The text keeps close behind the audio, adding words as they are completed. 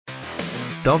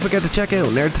Don't forget to check out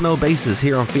Nerd to Know Bases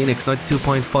here on Phoenix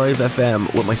 92.5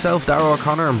 FM with myself, Darragh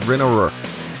O'Connor, and Bryn O'Rourke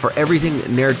for everything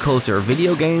nerd culture,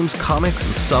 video games, comics,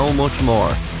 and so much more.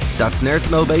 That's Nerd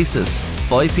to Know Bases,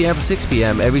 5 p.m. to 6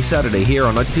 p.m. every Saturday here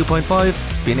on 92.5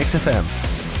 Phoenix FM.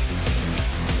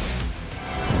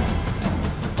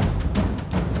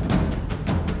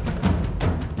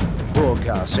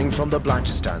 Broadcasting from the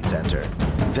Blanchistan Centre,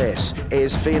 this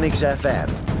is Phoenix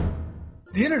FM.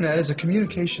 The internet is a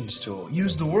communications tool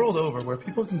used the world over where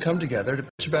people can come together to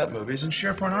bitch about movies and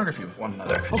share pornography with one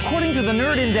another. According to the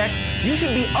Nerd Index, you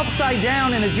should be upside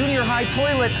down in a junior high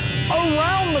toilet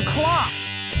around the clock.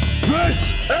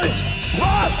 This is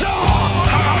Sparta!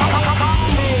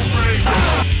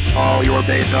 All your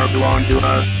days are belong to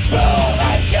us.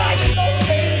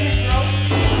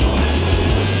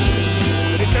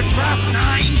 It's a trap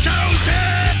 9000!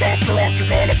 That's electric.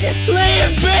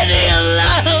 Leave Benny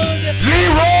alone!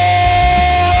 Leroy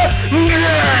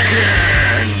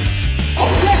Jenkins!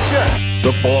 Objection!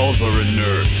 The balls are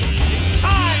inert.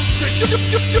 Time to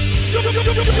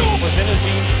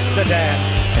Limousine Sedan.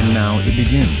 And now it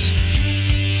begins.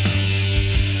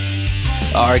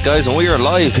 Alright guys, and we are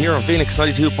live here on Phoenix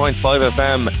 92.5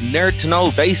 FM, Nerd to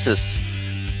Know Basis.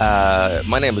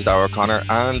 My name is Darragh O'Connor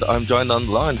and I'm joined on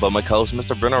the line by my co-host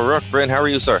Mr. Bryn O'Rourke. Bryn, how are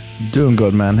you, sir? Doing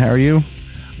good, man. How are you?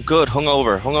 Good,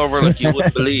 hungover like you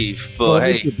wouldn't believe. But well,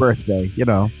 hey, it's your birthday, you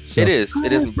know. So. It is my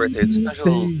birthday. It's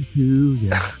special.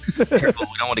 Careful,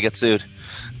 we don't want to get sued.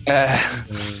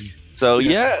 So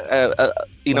yeah,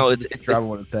 you know, it's travel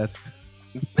what it said.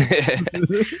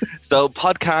 So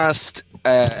podcast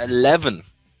 11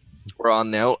 we're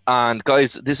on now, and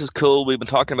guys, this is cool. We've been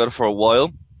talking about it for a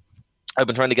while. I've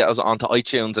been trying to get us onto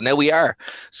iTunes, and now we are.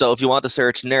 So if you want to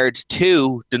search Nerd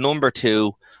 2, the number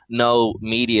 2, No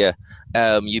Media,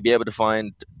 you'll be able to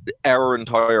find our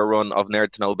entire run of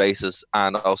Nerd to Know Basis,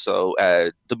 and also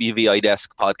WVI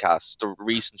Desk podcasts. The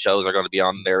recent shows are going to be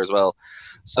on there as well.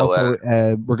 So also,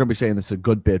 we're going to be saying this a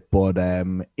good bit, but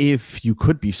if you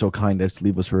could be so kind as to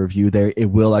leave us a review there,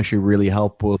 it will actually really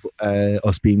help with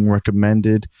us being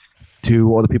recommended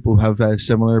to other people who have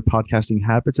similar podcasting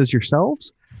habits as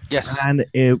yourselves. Yes, and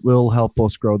it will help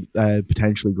us grow,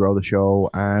 potentially grow the show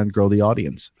and grow the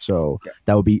audience. So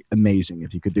that would be amazing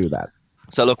if you could do that.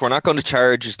 So look, we're not going to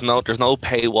charge. There's no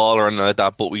paywall or anything like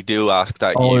that, but we do ask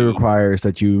that all it requires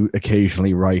that you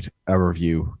occasionally write a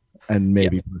review and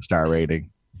maybe put a star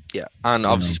rating. Yeah, and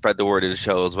obviously spread the word of the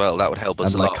show as well. That would help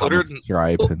us and a lot. Comment,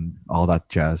 subscribe, and all that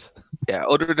jazz. Yeah,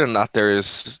 other than that,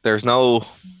 there's no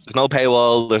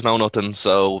paywall, there's no nothing.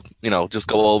 So, you know, just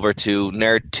go over to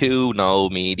Nerd2 No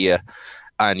Media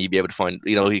and you'll be able to find,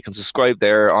 you know, you can subscribe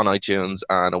there on iTunes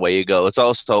and away you go. It's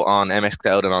also on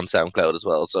MXCloud and on SoundCloud as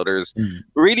well. So there's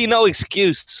really no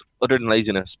excuse other than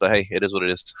laziness, but hey, it is what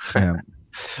it is. Yeah.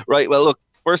 Right, well, look,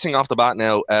 first thing off the bat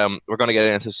now, we're going to get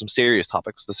into some serious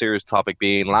topics. The serious topic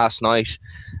being last night,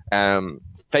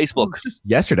 Facebook. Just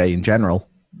yesterday in general.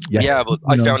 Yeah, but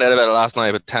I found out about it last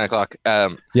night at 10 o'clock.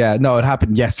 Yeah, no, it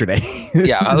happened yesterday.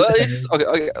 Yeah,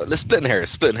 okay, let's split in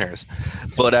hairs.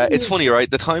 But it's funny,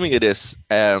 right? The timing of this,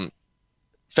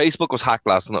 Facebook was hacked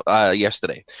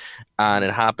yesterday, and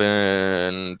it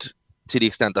happened to the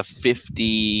extent of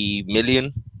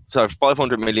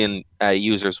 500 million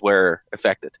users were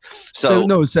affected. So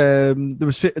no, it's, there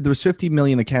was 50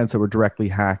 million accounts that were directly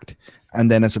hacked, and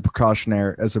then as a precaution,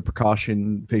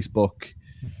 Facebook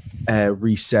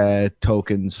reset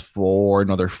tokens for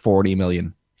another 40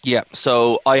 million. Yeah,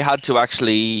 so I had to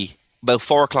actually, about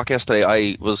 4 o'clock yesterday,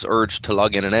 I was urged to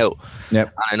log in and out.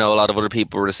 Yep. I know a lot of other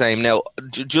people were the same. Now,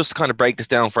 just to kind of break this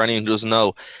down for anyone who doesn't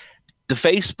know, the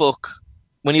Facebook,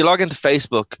 when you log into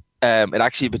Facebook, it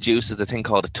actually produces a thing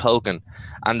called a token,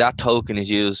 and that token is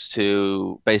used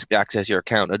to basically access your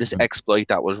account. Now, this exploit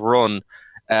that was run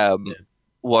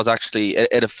was actually,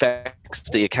 it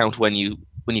affects the account when you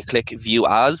click view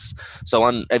as. So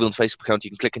on everyone's Facebook account, you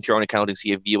can click into your own account and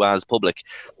see a view as public.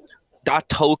 That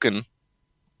token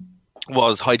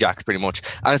was hijacked pretty much.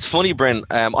 And it's funny, Bryn,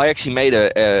 I actually made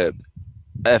a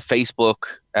Facebook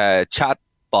chat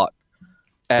bot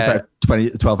about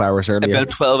 12 hours earlier. About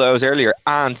 12 hours earlier.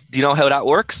 And do you know how that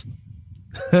works?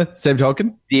 Same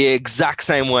token? The exact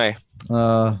same way.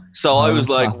 So I was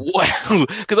like, wow,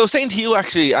 because I was saying to you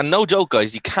actually, and no joke,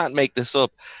 guys, you can't make this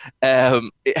up,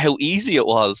 how easy it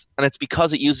was, and it's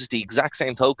because it uses the exact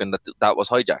same token that was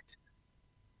hijacked.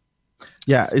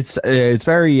 Yeah, it's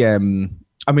very. I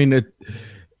mean,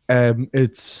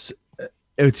 it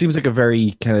seems like a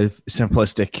very kind of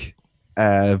simplistic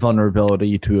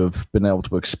vulnerability to have been able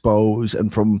to expose,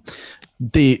 and from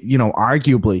the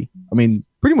arguably, I mean,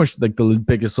 pretty much like the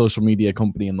biggest social media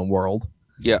company in the world.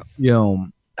 Yeah,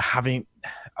 having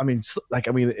it's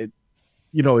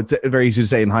very easy to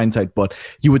say in hindsight, but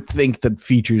you would think that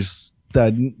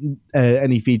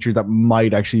any feature that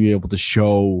might actually be able to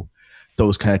show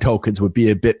those kind of tokens would be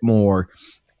a bit more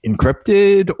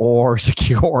encrypted or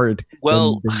secured.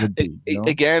 Well,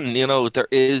 again, there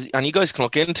is, and you guys can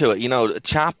look into it.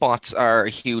 Chatbots are a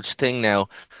huge thing now,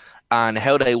 and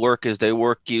how they work is they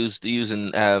work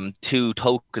using two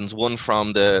tokens, one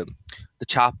from the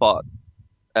chatbot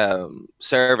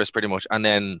service pretty much, and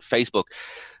then Facebook.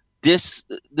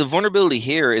 The vulnerability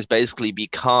here is basically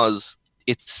because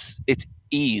it's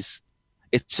ease.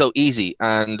 It's so easy.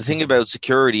 And the thing about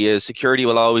security is security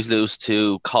will always lose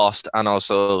to cost and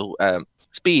also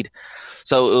speed.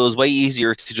 So it was way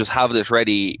easier to just have this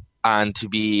ready and to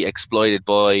be exploited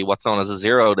by what's known as a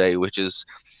 0 day, which is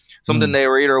something they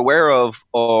were either aware of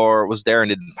or was there and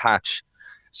didn't patch.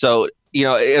 So,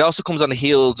 it also comes on the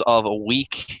heels of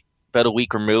about a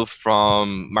week removed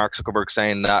from Mark Zuckerberg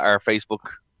saying that our Facebook,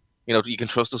 you can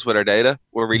trust us with our data.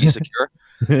 We're really secure.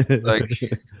 Like,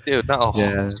 dude, no.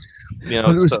 Yeah.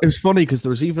 It was funny because there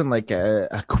was even like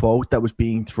a quote that was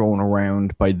being thrown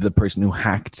around by the person who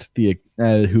hacked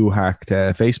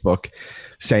Facebook,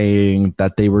 saying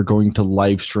that they were going to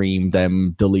live stream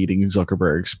them deleting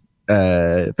Zuckerberg's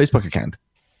Facebook account.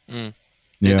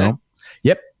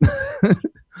 Yep.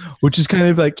 Which is kind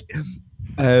of like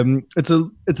it's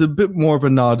a bit more of a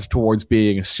nod towards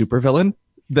being a supervillain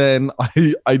than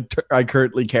I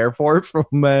currently care for from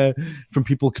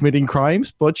people committing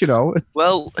crimes, but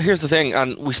Well, here's the thing,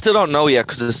 and we still don't know yet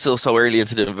because it's still so early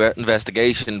into the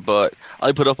investigation. But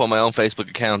I put up on my own Facebook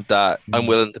account that I'm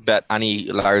willing to bet any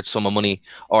large sum of money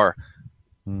or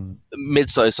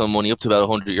mid-sized sum of money up to about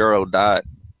 €100 that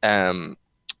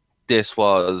this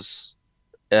was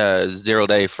 0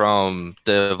 day from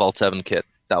the Vault 7 kit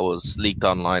that was leaked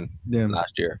online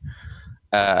last year.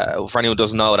 For anyone who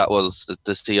doesn't know, that was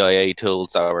the CIA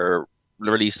tools that were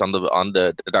released on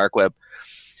the dark web.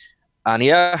 And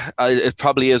it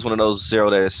probably is one of those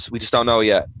 0 days. We just don't know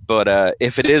yet. But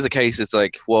if it is a case, it's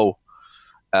like, whoa,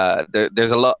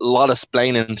 there's a lot of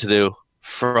splaining to do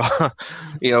from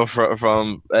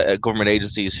government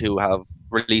agencies who have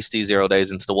released these 0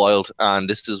 days into the wild, and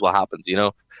this is what happens.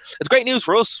 It's great news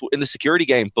for us in the security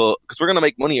game, but because we're going to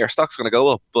make money, our stock's going to go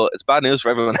up. But it's bad news for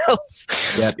everyone else.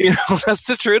 Yeah. That's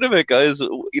the truth of it, guys.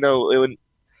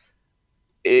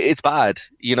 It's bad.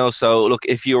 So look,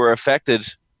 if you were affected,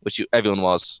 which everyone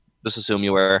was, just assume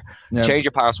you were. Yeah. Change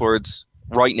your passwords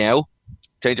right now.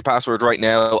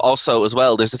 Also, as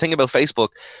well, there's the thing about Facebook.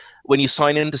 When you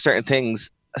sign into certain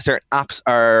things, certain apps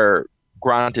are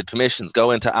granted permissions. Go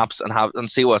into apps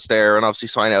and see what's there, and obviously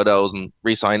sign out those and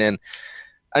re-sign in.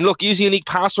 And look, use a unique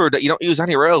password that you don't use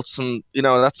anywhere else, and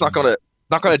that's not gonna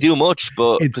do much.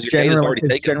 But it's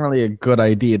generally a good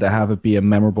idea to have it be a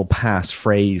memorable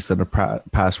passphrase than a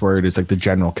password is like the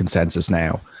general consensus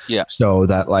now. Yeah. So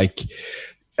that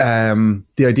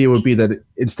the idea would be that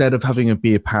instead of having it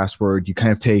be a password, you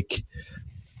kind of take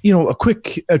a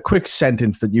quick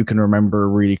sentence that you can remember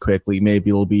really quickly. Maybe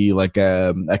it'll be like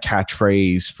a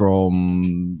catchphrase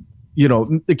from.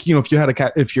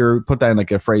 If you're put down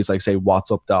like a phrase like say "What's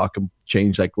up, Doc" and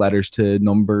change like letters to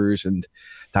numbers and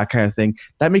that kind of thing,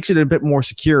 that makes it a bit more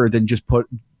secure than just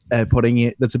putting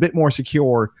it. That's a bit more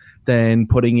secure than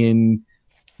putting in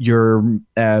your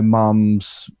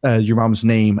mom's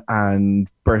name and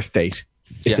birth date.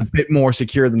 It's a bit more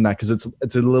secure than that because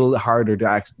it's a little harder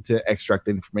to extract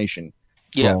the information.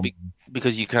 Yeah,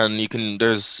 because you can.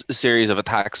 There's a series of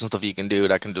attacks and stuff you can do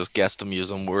that can just guess them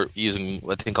using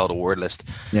a thing called a word list.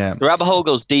 Yeah, the rabbit hole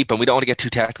goes deep, and we don't want to get too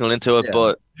technical into it. Yeah.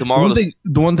 But the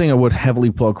one thing I would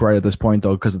heavily plug right at this point,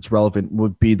 though, because it's relevant,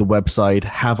 would be the website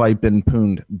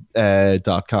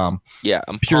haveibeenpwned.com. Yeah,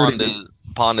 and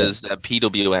Pwn is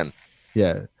PWN.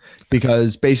 Yeah,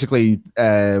 because basically,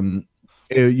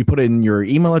 you put in your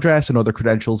email address and other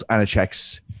credentials, and it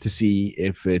checks to see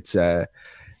if it's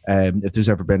if there's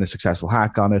ever been a successful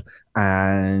hack on it,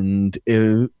 and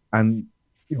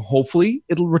hopefully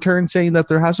it'll return saying that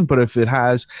there hasn't. But if it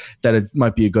has, that it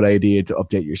might be a good idea to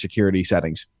update your security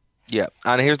settings. Yeah,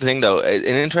 and here's the thing, though, an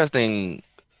interesting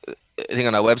thing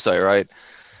on that website, right?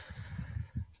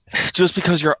 Just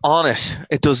because you're on it,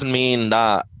 it doesn't mean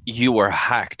that you were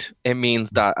hacked. It means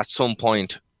that at some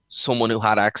point, someone who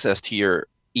had access to your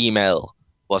email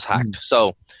was hacked.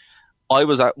 So I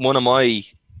was at one of my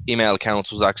email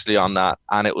accounts was actually on that,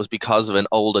 and it was because of an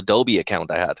old Adobe account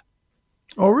I had.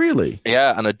 Oh, really?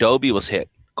 Yeah, and Adobe was hit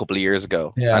a couple of years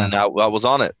ago, and that was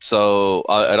on it. So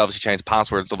I'd obviously changed the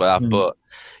password and stuff like that, but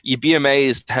you'd be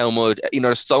amazed how much,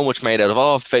 there's so much made out of,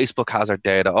 Facebook has our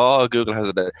data, Google has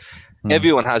our data.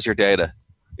 Everyone has your data.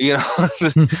 You know,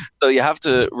 so you have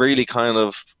to really kind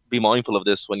of be mindful of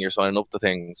this when you're signing up to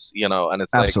things, you know, and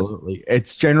it's absolutely.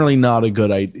 It's generally not a good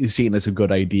idea, seen as a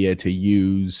good idea to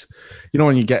use. You know,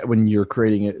 when you're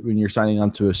creating it, when you're signing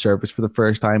onto a service for the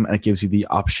first time, and it gives you the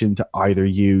option to either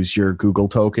use your Google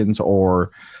tokens or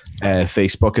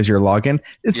Facebook as your login.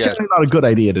 It's generally not a good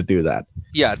idea to do that.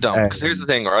 Yeah, don't. Because here's the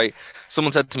thing, right?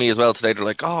 Someone said to me as well today, they're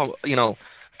like, oh, you know,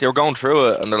 they were going through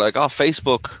it, and they're like, oh,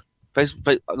 Facebook has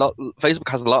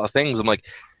a lot of things. I'm like,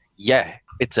 yeah,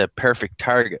 it's a perfect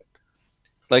target.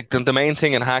 Like the main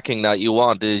thing in hacking that you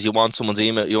want is you want someone's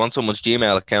email, you want someone's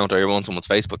Gmail account, or you want someone's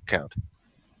Facebook account.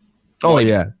 Oh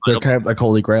yeah, they're kind of like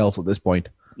holy grails at this point.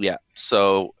 Yeah,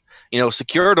 so you know,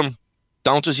 secure them.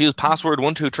 Don't just use password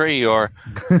 123 or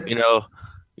you know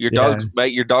your dog's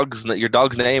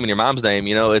name and your mom's name.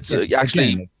 You know, it's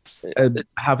actually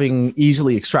having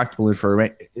easily extractable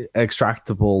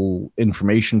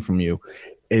information from you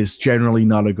is generally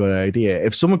not a good idea.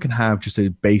 If someone can have just a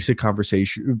basic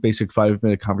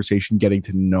 5-minute conversation getting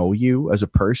to know you as a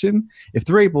person, if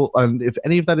they're able, and if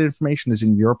any of that information is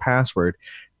in your password,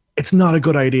 it's not a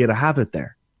good idea to have it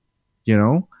there. You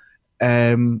know?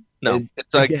 No,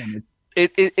 it's like, again,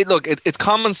 it's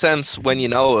common sense when you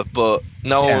know it, but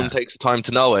no one takes the time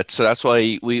to know it. So that's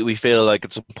why we feel like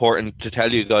it's important to tell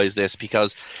you guys this,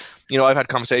 because, you know, I've had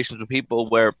conversations with people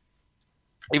where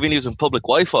even using public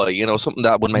Wi-Fi, you know, something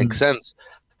that would make sense,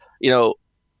 you know,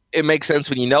 it makes sense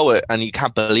when you know it and you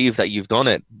can't believe that you've done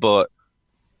it. But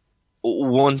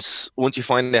once you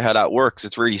find out how that works,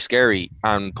 it's really scary.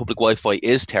 And public Wi-Fi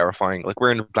is terrifying. Like,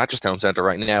 we're in the Blanchardstown Centre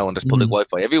right now, and there's public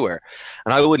Wi-Fi everywhere.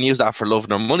 And I wouldn't use that for love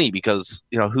nor money, because,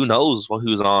 you know, who knows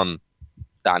who's on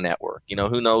that network? You know,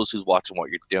 who knows who's watching what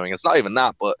you're doing? It's not even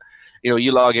that, but, you know,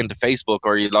 you log into Facebook,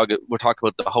 or we're talking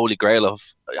about the holy grail of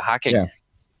hacking. Yeah.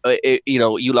 You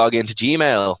know, you log into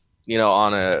Gmail, you know,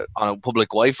 on a public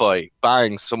Wi-Fi,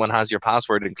 bang, someone has your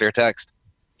password in clear text.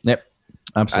 Yep,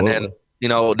 absolutely. And then, you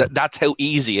know, that's how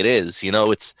easy it is. You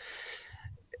know, it's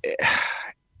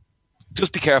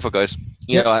just be careful, guys.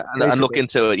 You know, and look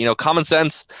into it. You know, common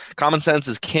sense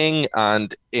is king,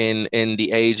 and in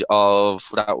the age of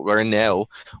that we're in now,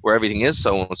 where everything is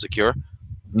so insecure,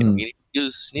 you know, you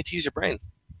need to use your brain.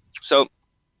 So,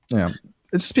 yeah.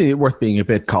 It's just worth being a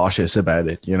bit cautious about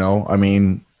it, you know. I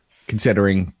mean,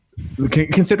 considering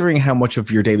how much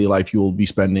of your daily life you will be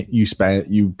spending,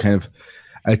 you kind of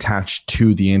attached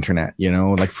to the internet, you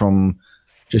know, like from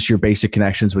just your basic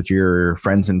connections with your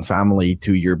friends and family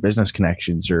to your business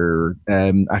connections or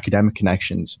academic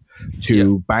connections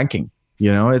to banking.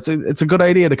 You know, it's a good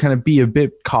idea to kind of be a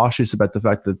bit cautious about the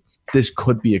fact that this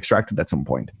could be extracted at some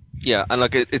point. Yeah, and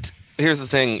like here's the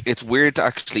thing: it's weird to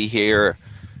actually hear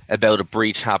about a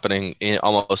breach happening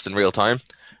almost in real time.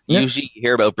 Usually you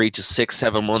hear about breaches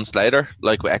 6-7 months later,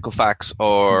 like with Equifax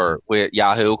or with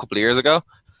Yahoo a couple of years ago.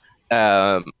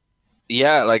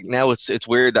 Like now it's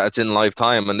weird that it's in live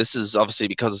time, and this is obviously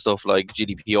because of stuff like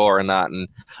GDPR and that. And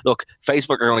look,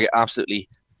 Facebook are going to get absolutely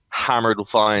hammered with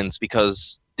fines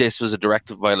because this was a direct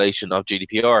violation of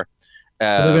GDPR. They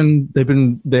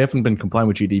haven't been complying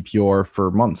with GDPR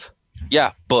for months.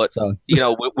 Yeah, but you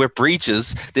know, with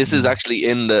breaches, this is actually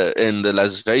in the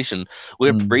legislation.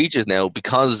 With breaches now,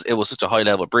 because it was such a high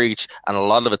level breach, and a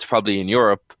lot of it's probably in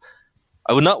Europe.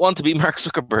 I would not want to be Mark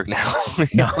Zuckerberg now.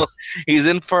 No. He's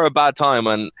in for a bad time,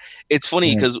 and it's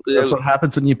funny because that's what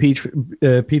happens when you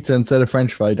pizza instead of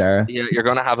French fry, Dara. Yeah, you're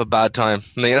gonna have a bad time.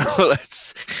 You know,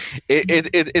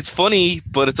 it's funny,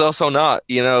 but it's also not.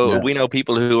 You know, we know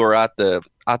people who are at the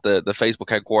Facebook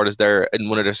headquarters there in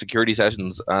one of their security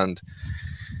sessions, and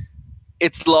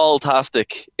it's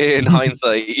lol-tastic in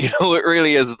hindsight. You know, it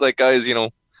really is. It's like, guys, you know,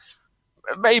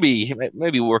 maybe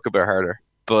work a bit harder.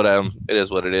 But it is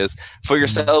what it is. For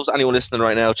yourselves, anyone listening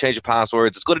right now, change your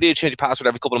passwords. It's a good idea to change your password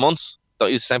every couple of months.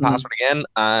 Don't use the same password again,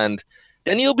 and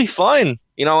then you'll be fine.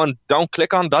 You know, and don't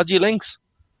click on dodgy links.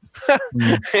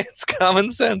 It's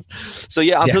common sense. So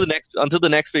until the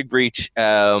next big breach,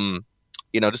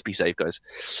 you know, just be safe, guys.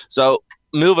 So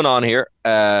moving on here,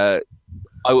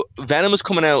 Venom is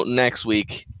coming out next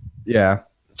week. Yeah,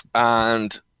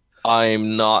 and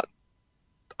I'm not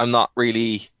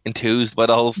really enthused by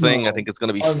the whole thing. I think it's going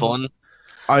to be fun.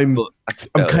 I'm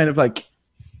kind of like,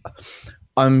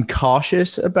 I'm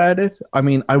cautious about it. I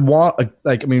mean,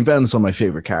 Venom's one of my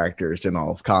favorite characters in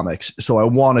all of comics, so I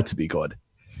want it to be good.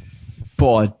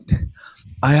 But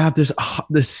I have this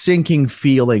sinking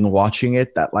feeling watching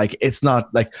it that like it's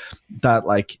not like that.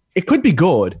 Like it could be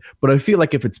good, but I feel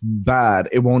like if it's bad,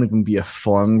 it won't even be a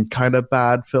fun kind of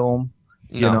bad film.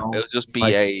 You No, know, it'll just be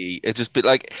like- it just be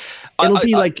like it'll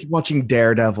be like watching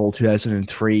Daredevil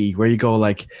 2003, where you go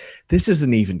like, this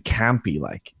isn't even campy.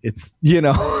 Like it's, you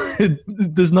know,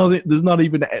 there's not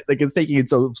even like, it's taking it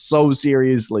so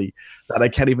seriously that I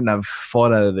can't even have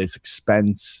fun out of this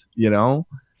expense. You know,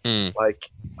 like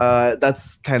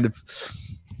that's kind of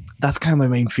my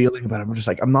main feeling about it. I'm just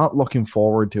like, I'm not looking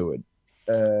forward to it,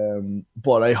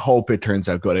 but I hope it turns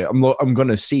out good. I'm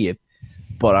gonna see it,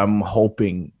 but I'm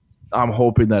hoping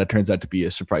that it turns out to be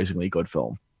a surprisingly good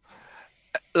film.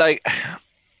 like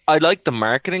I like the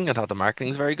marketing. I thought the marketing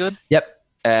is very good. Yep.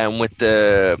 With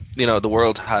the the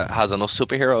world has enough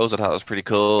superheroes. I thought it was pretty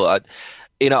cool.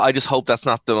 I just hope that's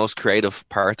not the most creative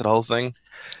part of the whole thing.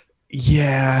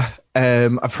 Yeah.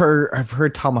 I've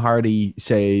heard Tom Hardy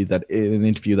say that in an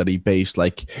interview that he based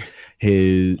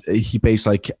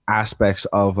aspects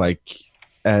of like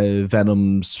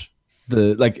Venom's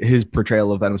his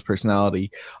portrayal of Venom's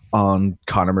personality on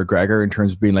Conor McGregor in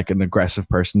terms of being like an aggressive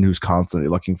person who's constantly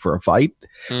looking for a fight,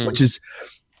 which is,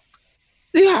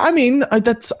 yeah, I mean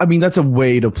that's a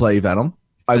way to play Venom.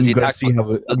 I'm going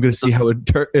to see how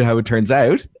it turns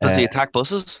out. Does he attack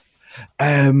buses?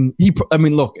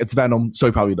 Look, it's Venom, so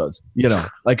he probably does. You know,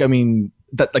 like, I mean,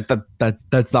 that's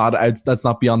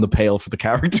not beyond the pale for the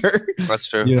character. That's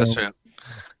true. You That's true.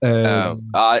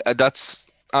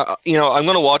 I'm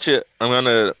gonna watch it. I'm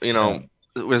gonna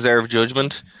reserve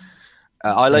judgment.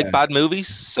 I like bad movies,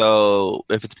 so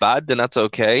if it's bad, then that's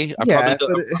okay. There's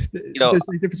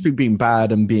a difference between being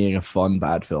bad and being a fun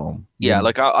bad film. Yeah, You know?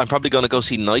 like I'm probably gonna go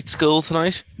see Night School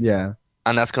tonight, Yeah.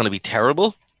 and that's gonna be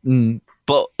terrible, Mm.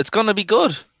 but it's gonna be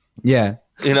good. Yeah.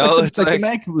 You know, It's like The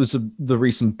Meg was the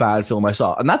recent bad film I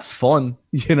saw, and that's fun,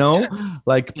 you know.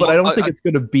 Like, but I don't think it's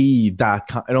going to be that.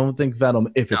 I don't think Venom,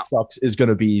 if it sucks, is going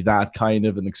to be that kind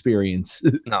of an experience.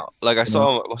 No, like I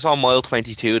saw Mile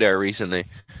 22 there recently,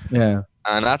 Yeah,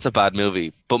 and that's a bad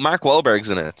movie, but Mark Wahlberg's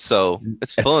in it, so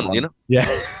it's fun, you know. Yeah,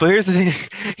 But here's the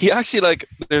thing: he actually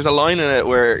there's a line in it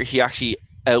where he actually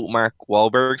out Mark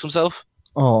Wahlberg's himself.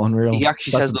 oh, unreal. He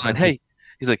actually That's says the line, impressive. "Hey,"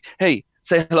 he's like, "Hey,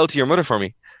 say hello to your mother for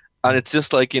me," and it's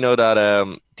just like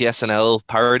that the SNL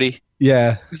parody.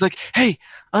 Yeah, He's like, "Hey,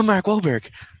 I'm Mark Wahlberg.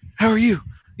 How are you?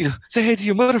 Say hey to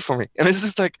your mother for me." And it's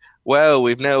just like, wow,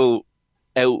 we've now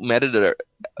out metaed it.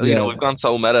 We've gone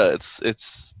so meta.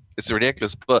 It's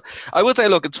ridiculous. But I would say,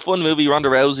 look, it's a fun movie. Ronda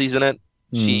Rousey's in it.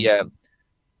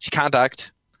 She can't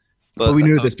act, but we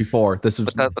knew that's this before. This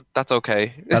was but that's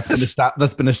okay.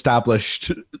 that's been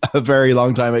established a very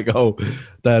long time ago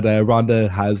that Rhonda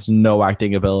has no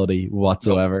acting ability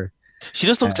whatsoever. She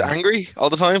just looks angry all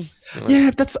the time.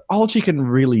 Yeah, that's all she can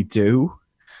really do.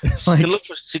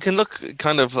 She can look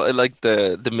kind of like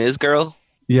the Miz girl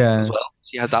Yeah, as well.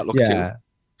 She has that look too.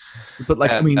 But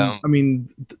like, I mean,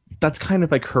 that's kind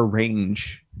of like her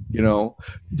range, you know.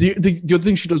 The other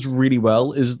thing she does really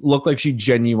well is look like she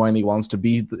genuinely wants to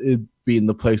be in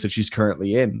the place that she's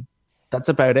currently in. That's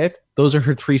about it. Those are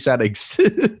her three settings.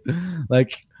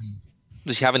 Like,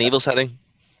 Does she have an evil setting?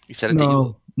 You said it to no,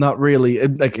 evil. not really.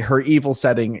 Like, her evil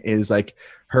setting is like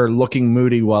her looking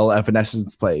moody while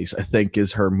Evanescence plays, I think,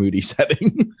 is her moody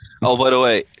setting. Oh, by the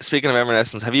way, speaking of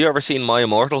Evanescence, have you ever seen My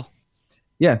Immortal?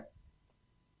 Yeah.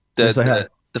 Yes, I have.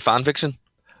 The fan fiction?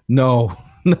 No.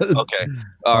 Okay.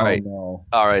 All right. No.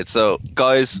 All right. So,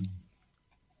 guys,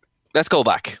 let's go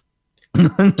back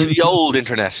to the old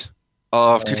internet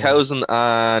of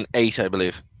 2008, I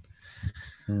believe.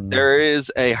 There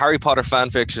is a Harry Potter fan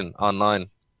fiction online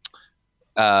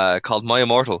called My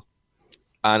Immortal,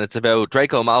 and it's about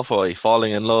Draco Malfoy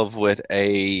falling in love with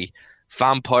a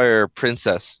vampire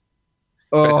princess.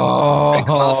 Oh,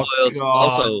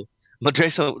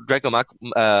 Draco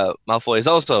Malfoy is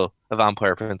also a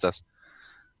vampire princess,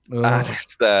 and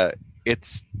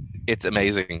it's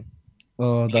amazing.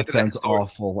 Oh, that internet sounds story.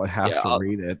 awful. I have to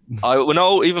read it.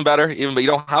 No, even better. But you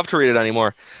don't have to read it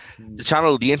anymore. The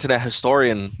channel, The Internet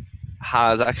Historian,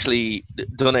 has actually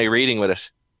done a reading with it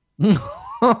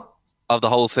of the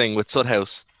whole thing with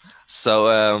Sudhouse. So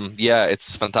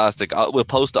it's fantastic. We'll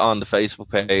post it on the Facebook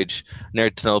page,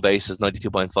 Nerd to Know Basis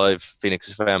 92.5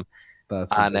 Phoenix FM.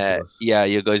 That's And ridiculous.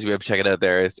 you guys will be able to check it out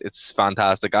there. It's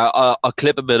fantastic. I'll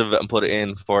clip a bit of it and put it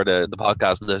in for the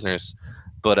podcast listeners.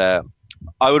 But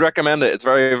I would recommend it. It's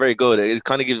very, very good. It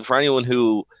kind of gives, for anyone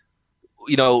who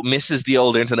misses the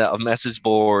old internet of message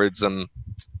boards and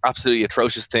absolutely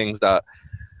atrocious things that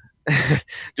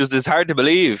just is hard to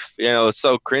believe. It's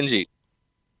so cringy,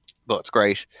 but it's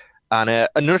great. And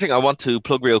another thing I want to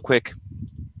plug real quick,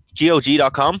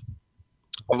 GOG.com.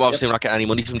 I'm obviously not getting any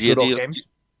money from Good old GOG. games.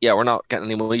 Yeah, we're not getting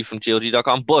any money from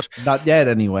GOG.com, but Not yet,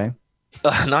 anyway.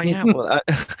 Not yet, but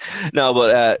no,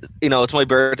 but it's my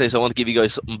birthday, so I want to give you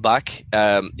guys something back.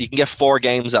 You can get 4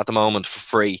 games at the moment for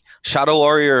free: Shadow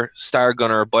Warrior, Star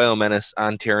Gunner, Biomenace,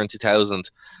 and Tyrion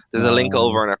 2000. There's a link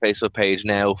over on our Facebook page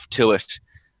now to it,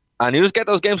 and you just get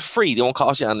those games for free. They won't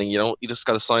cost you anything. You just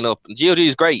got to sign up. And GOG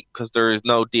is great because there is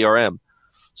no DRM,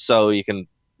 so you can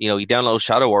you download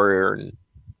Shadow Warrior and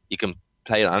you can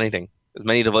play it on anything, as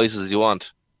many devices as you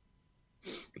want.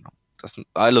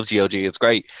 I love GOG. It's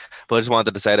great. But I just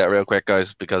wanted to say that real quick,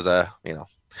 guys, because,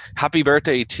 happy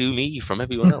birthday to me from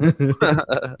everyone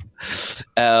else.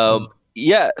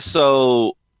 Yeah,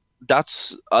 so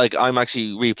that's, like, I'm actually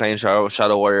replaying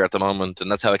Shadow Warrior at the moment,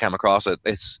 and that's how I came across it.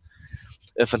 It's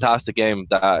a fantastic game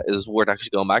that is worth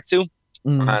actually going back to.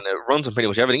 And it runs on pretty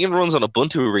much everything. It even runs on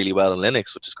Ubuntu really well in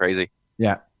Linux, which is crazy.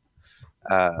 Yeah.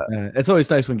 It's always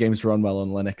nice when games run well on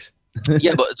Linux.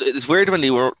 Yeah, but it's weird when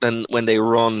they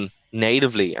run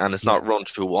natively and it's not run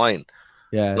through Wine.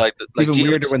 Yeah, it's even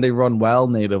weirder when they run well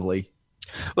natively.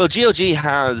 Well, GOG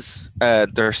has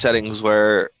their settings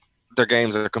where their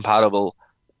games are compatible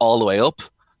all the way up.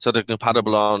 So they're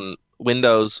compatible on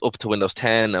Windows up to Windows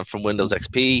 10 and from Windows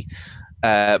XP,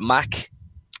 Mac,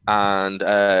 and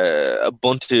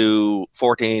Ubuntu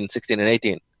 14, 16, and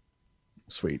 18.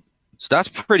 Sweet. So that's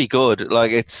pretty good.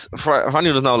 Like, it's for anyone who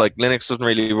doesn't know, like, Linux doesn't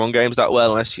really run games that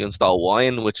well unless you install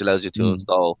Wine, which allows you to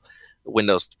install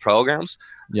Windows programs.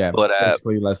 Yeah, but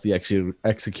basically lets the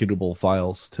executable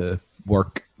files to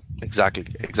work. Exactly.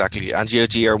 And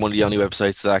GOG are one of the only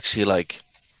websites that actually, like,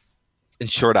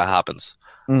 ensure that happens.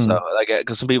 So, like,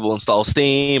 because some people install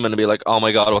Steam and they'll be like, "Oh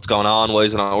my god, what's going on? Why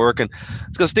is it not working?"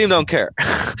 It's because Steam don't care.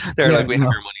 They're like, "We have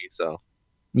your money." So,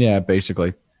 yeah,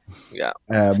 basically. Yeah.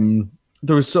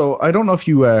 I don't know if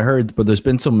you heard, but there's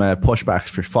been some pushbacks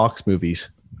for Fox movies.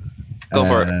 Go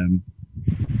for it.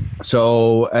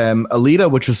 So,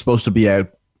 Alita, which was supposed to be out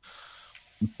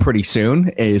pretty soon,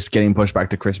 is getting pushed back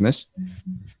to Christmas.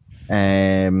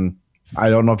 I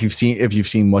don't know if you've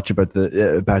seen much about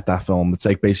that film. It's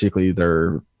like basically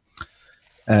they're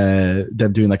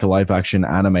them doing like a live action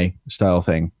anime style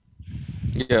thing.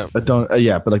 Yeah. But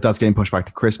like that's getting pushed back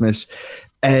to Christmas.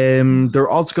 They're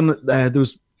also gonna there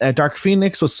was Dark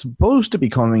Phoenix was supposed to be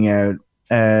coming out.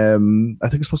 I think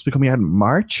it's supposed to be coming out in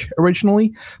March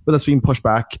originally, but that's being pushed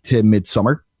back to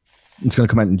midsummer. It's going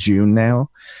to come out in June now.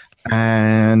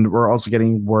 And we're also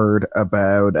getting word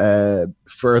about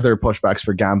further pushbacks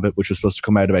for Gambit, which was supposed to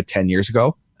come out about 10 years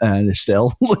ago. And is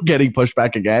still getting pushed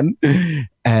back again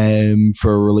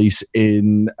for release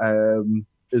in...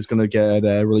 is going to get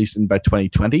released in about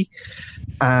 2020.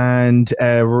 And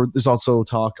there's also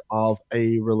talk of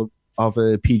a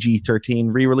PG-13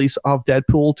 re-release of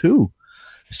Deadpool 2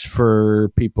 for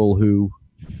people who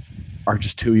are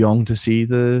just too young to see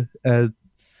the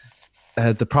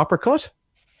proper cut.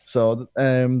 So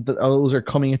those are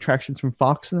coming attractions from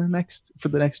Fox for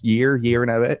the next year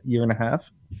and a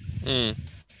half.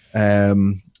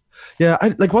 Yeah,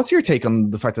 what's your take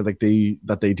on the fact that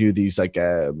they do these like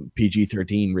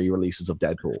PG-13 re-releases of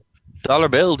Deadpool? Dollar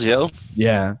bill, Joe.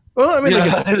 Yeah. Well, I mean,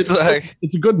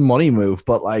 it's a good money move,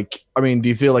 but like, I mean, do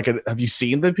you feel like have you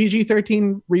seen the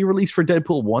PG-13 re-release for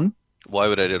Deadpool 1? Why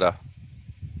would I do that?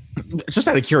 Just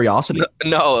out of curiosity.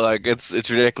 No, like it's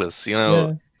ridiculous.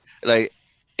 Like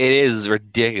it is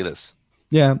ridiculous.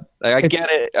 Yeah, like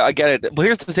I get it. But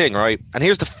here's the thing, right? And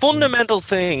here's the fundamental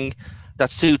thing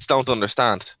that suits don't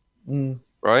understand.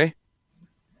 Right?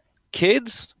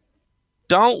 Kids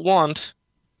don't want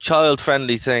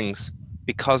child-friendly things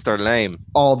because they're lame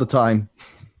all the time,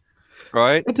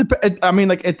 right? I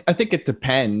think it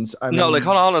depends. Hold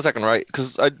on a second, right?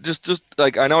 Because I just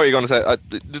like I know what you're going to say.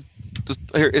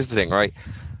 Here is the thing, right?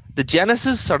 The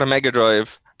Genesis or the Mega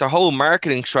Drive, their whole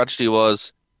marketing strategy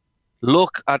was,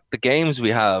 look at the games we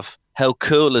have. How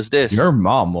cool is this? Your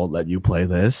mom won't let you play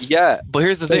this. Yeah, but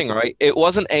here's the thing, right? It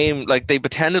wasn't aimed, like, they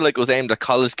pretended like it was aimed at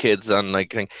college kids and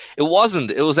like thing. It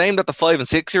wasn't. It was aimed at the 5 and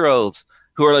 6 year olds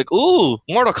who are like, ooh,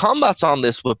 Mortal Kombat's on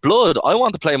this with blood. I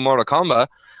want to play Mortal Kombat,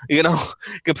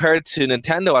 compared to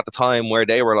Nintendo at the time where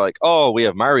they were like, oh, we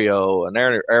have Mario and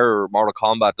our Mortal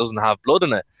Kombat doesn't have blood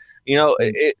in it.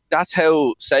 That's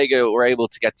how Sega were able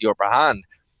to get the upper hand.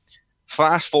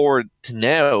 Fast forward to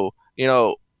now,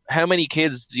 how many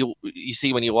kids you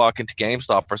see when you walk into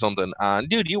GameStop or something? And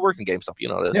dude, you worked in GameStop, you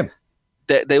know this.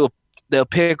 Yeah. They'll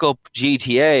pick up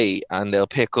GTA and they'll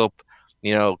pick up,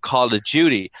 Call of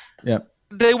Duty. Yeah.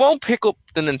 They won't pick up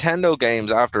the Nintendo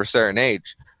games after a certain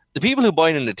age. The people who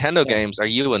buy the Nintendo games are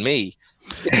you and me.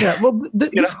 Yeah, well,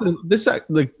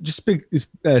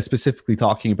 specifically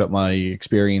talking about my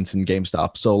experience in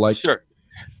GameStop. So, like, sure.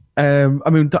 I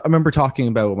mean, I remember talking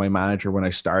about with my manager when I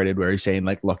started, where he's saying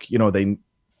like, look,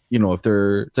 if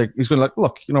they're, it's like, he's going to like,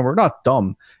 look, we're not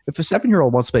dumb. If a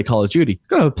 7-year-old wants to play Call of Duty, he's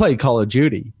going to play Call of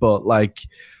Duty, but like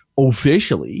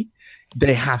officially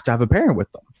they have to have a parent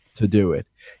with them to do it.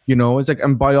 It's like,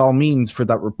 and by all means, for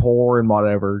that rapport and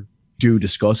whatever, do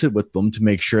discuss it with them to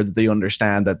make sure that they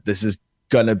understand that this is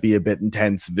going to be a bit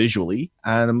intense visually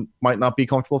and might not be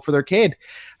comfortable for their kid.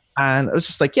 And it was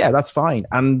just like, yeah, that's fine.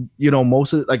 And,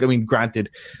 most of like, I mean, granted,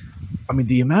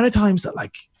 the amount of times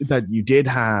that you did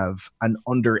have an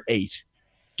under 8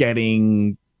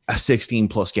 getting a 16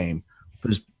 plus game,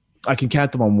 was, I can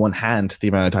count them on one hand the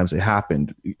amount of times it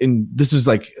happened. And this is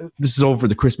over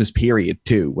the Christmas period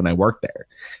too, when I worked there.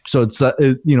 So it's,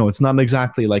 it's not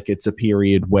exactly like it's a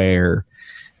period where,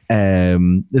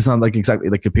 it's not like exactly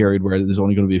like a period where there's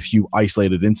only going to be a few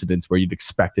isolated incidents where you'd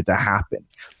expect it to happen.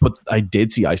 But I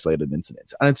did see isolated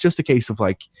incidents, and it's just a case of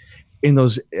like in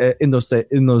those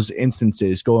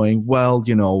instances going, well,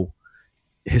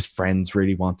 his friends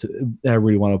really want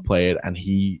to play it, and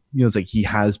he, it's like he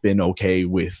has been okay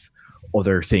with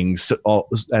other things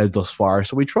thus far,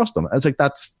 so we trust him. I was like,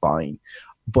 that's fine.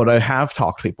 But I have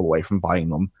talked people away from buying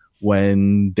them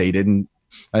when they didn't.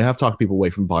 I have talked people away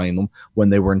from buying them when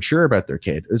they weren't sure about their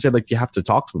kid. I said, like, you have to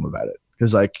talk to them about it,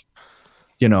 because, like,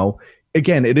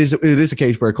 again, it is a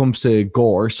case where it comes to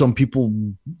gore. Some people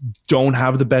don't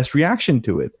have the best reaction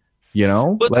to it,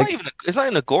 But like, it's not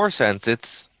in a gore sense.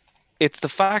 It's the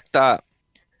fact that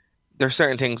there's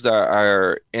certain things that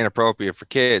are inappropriate for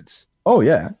kids. Oh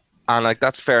yeah, and like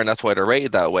that's fair, and that's why they're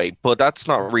rated that way. But that's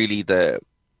not really the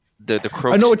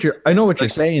crux. I know what you're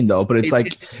saying though, but it's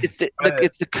like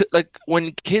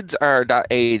when kids are that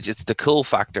age, it's the cool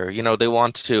factor. They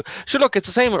want to. Sure, look, it's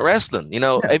the same with wrestling.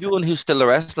 Everyone who's still a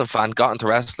wrestling fan got into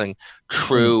wrestling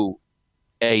through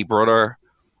a brother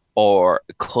or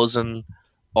a cousin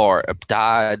or a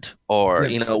dad or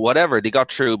whatever. They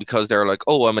got through because they're like,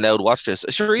 oh, I'm allowed to watch this.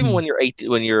 Sure, even when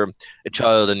you're a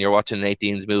child and you're watching an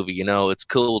 18s movie, it's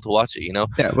cool to watch it.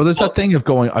 Yeah, well, there's that thing of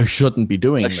going, I shouldn't be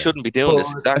doing this.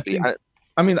 Exactly.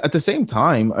 At the same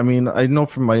time, I know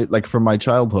from my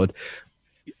childhood,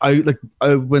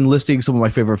 when listing some of my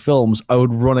favorite films, I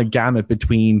would run a gamut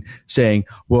between saying,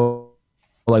 well,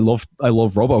 I love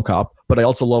RoboCop, but I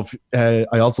also love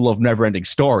Neverending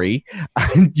Story,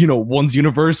 and one's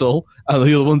Universal and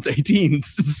the other one's 18s.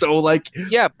 So like,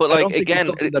 yeah, but like again,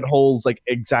 that holds like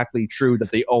exactly true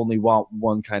that they only want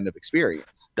one kind of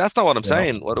experience. That's not what I'm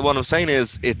saying. What I'm saying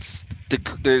is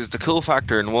there's the cool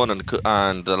factor in one and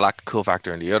the lack of cool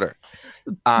factor in the other.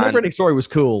 Neverending Story was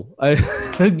cool.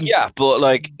 Yeah, but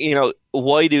like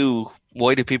why do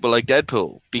people like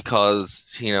Deadpool?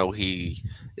 Because he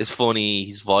is funny,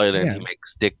 he's violent, he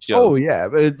makes dick jokes. Oh yeah,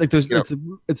 but like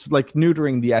it's like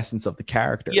neutering the essence of the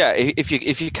character. Yeah, if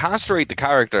you castrate the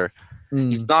character,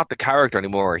 he's not the character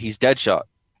anymore. He's Deadshot.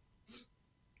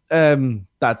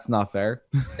 That's not fair.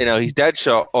 He's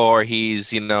Deadshot, or he's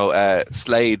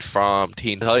Slade from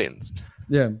Teen Titans.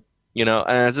 Yeah.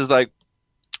 And it's just like,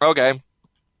 okay,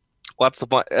 what's the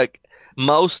point? Like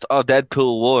most of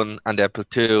Deadpool 1 and Deadpool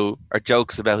 2 are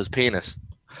jokes about his penis.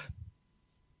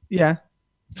 Yeah.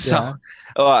 So,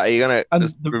 are you gonna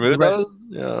remove those?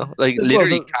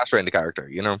 Literally castrating the character,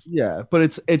 Yeah, but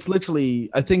it's literally.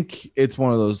 I think it's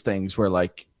one of those things where,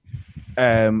 like,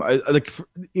 anytime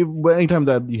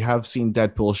that you have seen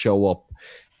Deadpool show up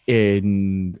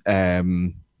in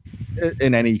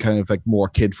any kind of like more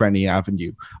kid friendly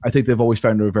avenue, I think they've always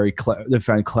found they've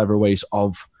found clever ways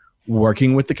of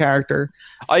working with the character.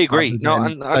 I agree.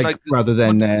 Rather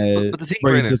than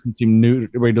where he doesn't seem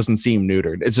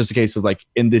neutered. It's just a case of like,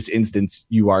 in this instance,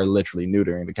 you are literally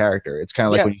neutering the character. It's kind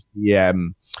of like when you see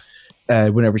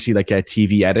whenever you see like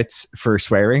TV edits for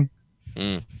swearing.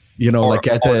 The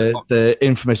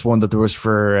infamous one that there was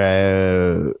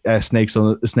for snakes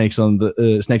on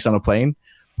a plane.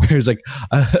 Where it's like,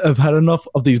 I've had enough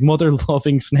of these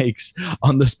mother-loving snakes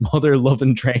on this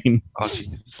mother-loving train. Oh,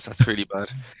 jeez, that's really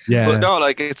bad. Yeah. But no,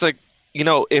 like, it's like,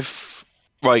 if,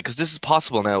 right, because this is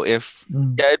possible now, if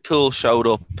Deadpool showed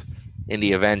up in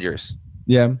the Avengers.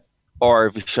 Yeah. Or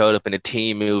if he showed up in a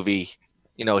team movie,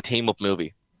 a team-up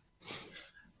movie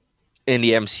in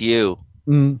the MCU,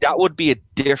 that would be a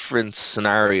different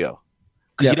scenario.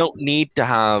 Because you don't need to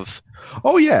have...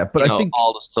 Oh yeah, but I think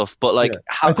all the stuff. But like,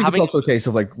 I think it's also a case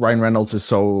of like Ryan Reynolds is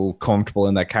so comfortable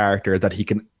in that character that he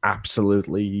can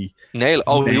absolutely nail.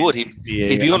 Oh, he would. He'd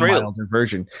be unreal.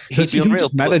 Version. He can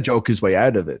just meta joke his way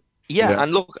out of it. Yeah,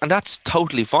 and look, and that's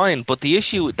totally fine. But the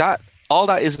issue that all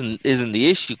that isn't the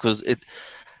issue, because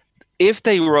if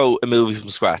they wrote a movie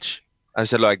from scratch and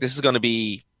said like, this is going to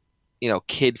be,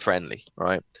 kid friendly,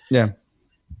 right? Yeah.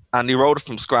 and they wrote it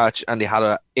from scratch, and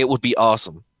it would be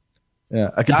awesome. Yeah,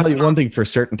 I can tell you one thing for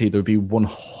certainty: there would be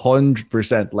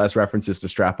 100% less references to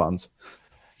strap-ons.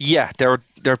 Yeah, they're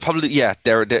probably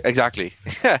they're exactly.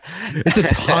 It's a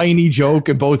tiny joke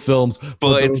in both films,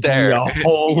 but it's there. A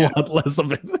whole lot less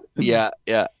of it. Yeah,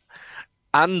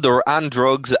 and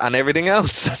drugs and everything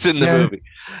else that's in the movie.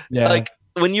 Yeah, like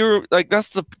when you're like,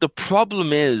 that's the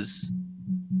problem is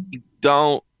you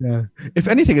don't. Yeah, if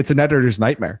anything, it's an editor's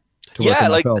nightmare. Yeah,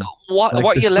 like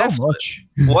what you left? So much.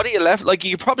 What are you left? Like you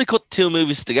could probably cut 2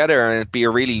 movies together and it'd be a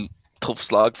really tough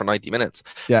slog for 90 minutes.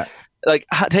 Yeah. Like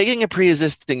taking a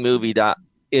pre-existing movie that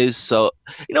is so,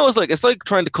 it's like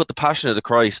trying to cut the Passion of the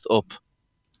Christ up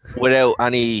without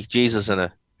any Jesus in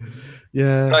it.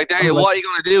 Yeah. Like, what are you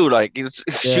gonna do? Like, you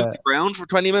shoot the ground for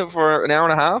 20 minutes for an hour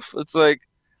and a half? It's like,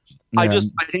 I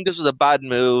think this was a bad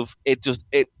move.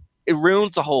 It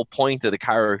ruins the whole point of the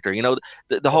character.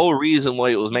 The whole reason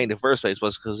why it was made in the first place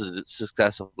was because of the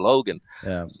success of Logan.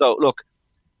 Yeah. So look,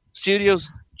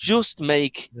 studios, just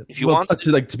make, if you want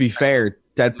to be fair,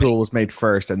 Deadpool was made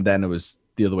first and then it was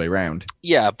the other way around.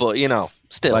 Yeah, but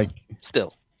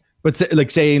still. But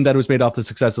like saying that it was made off the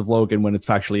success of Logan when it's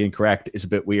factually incorrect is a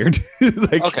bit weird.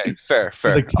 Okay, fair.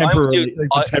 Like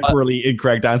temporarily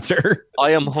incorrect answer.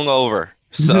 I am hungover,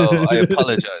 so I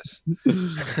apologize.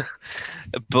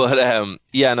 But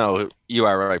you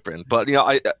are right, Bryn. But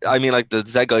I mean, like the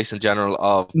zeitgeist in general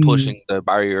of pushing the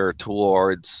barrier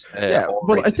towards.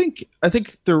 Well, I think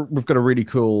we've got a really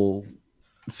cool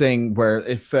thing where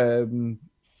if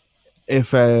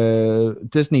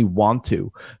Disney want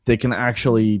to, they can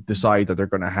actually decide that they're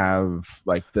going to have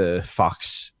like the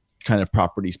Fox kind of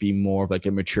properties be more of like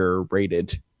a mature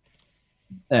rated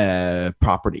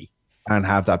property and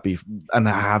have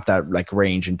that like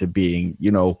range into being,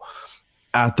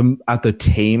 at the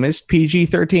tamest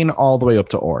PG-13 all the way up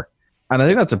to R. And I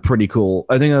think that's that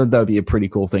would be a pretty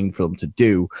cool thing for them to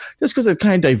do, just because it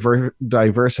kind of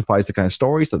diversifies the kind of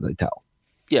stories that they tell.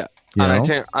 Yeah, I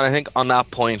think on that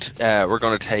point, we're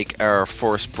going to take our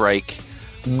first break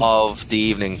of the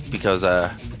evening because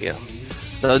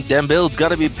them bills got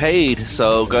to be paid.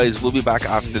 So, guys, we'll be back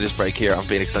after this break here on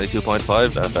Phoenix 92.5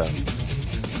 FM.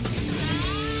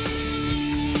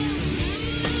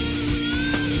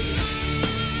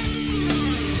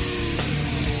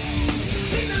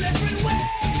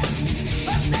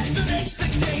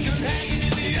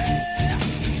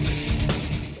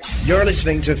 You're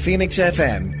listening to Phoenix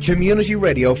FM, community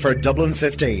radio for Dublin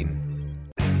 15.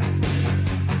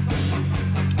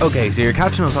 Okay, so you're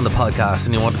catching us on the podcast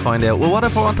and you want to find out, well, what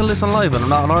if I want to listen live and I'm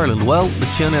not in Ireland? Well, the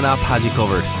TuneIn app has you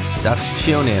covered. That's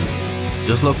TuneIn.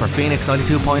 Just look for Phoenix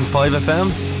 92.5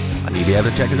 FM and you'll be able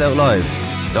to check us out live.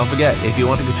 Don't forget, if you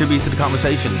want to contribute to the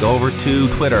conversation, go over to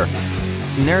Twitter.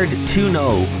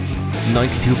 Nerd2No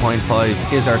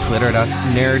 92.5 is our Twitter. That's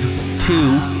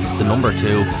Nerd2, the number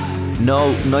 2.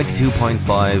 No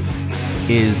 92.5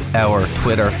 is our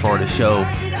Twitter for the show.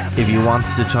 If you want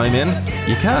to chime in,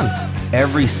 you can.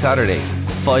 Every Saturday,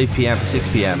 5 p.m. to 6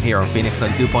 p.m. here on Phoenix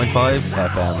 92.5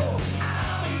 FM.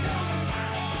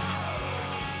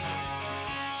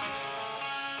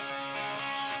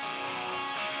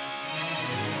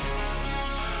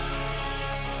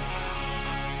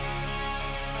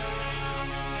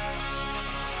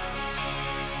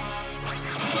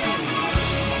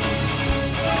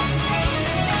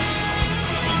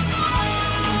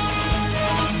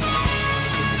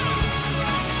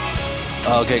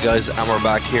 Okay, guys, and we're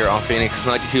back here on Phoenix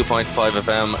 92.5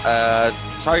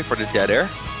 FM. Sorry for the dead air,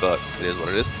 but it is what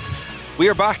it is. We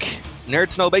are back, Nerd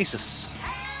to Know basis.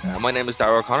 My name is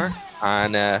Darragh O'Connor,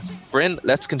 and Bryn,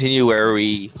 let's continue where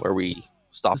we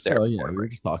stopped there. So yeah, we were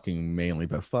just talking mainly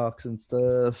about Fox and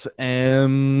stuff.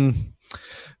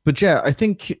 But yeah, I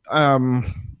think I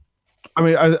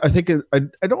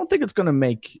don't think it's going to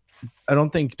make. I don't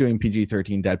think doing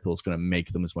PG-13 Deadpool is going to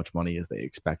make them as much money as they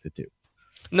expect it to.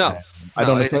 No, I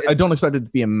don't expect it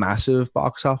to be a massive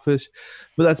box office,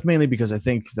 but that's mainly because I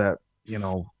think that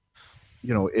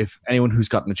if anyone who's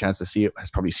gotten a chance to see it has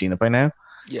probably seen it by now.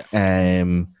 Yeah.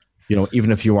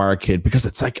 Even if you are a kid, because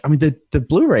it's like, I mean, the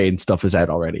Blu-ray and stuff is out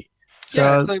already. So,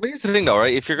 yeah, like, here's the thing though,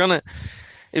 right? If you're gonna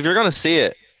see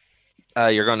it,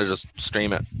 you're gonna just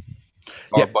stream it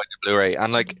or buy the Blu-ray,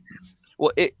 and like,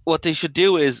 what they should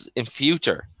do is in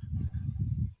future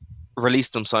release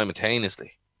them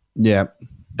simultaneously. Yeah,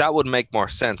 that would make more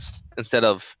sense instead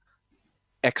of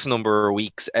X number of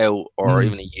weeks out or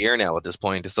even a year now. At this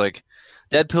point, it's like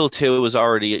Deadpool 2 is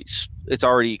already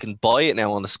you can buy it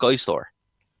now on the Sky Store.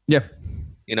 Yeah,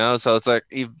 so it's like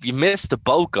you missed the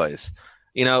boat, guys.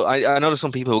 I know there's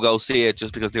some people who go see it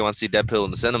just because they want to see Deadpool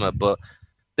in the cinema, but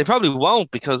They probably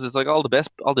won't because it's like all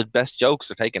the best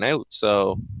jokes are taken out.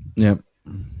 So Yeah.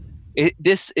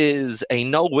 This is a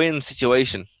no-win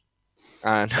situation,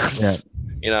 and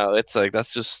Yeah. it's like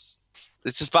it's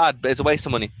just bad. It's a waste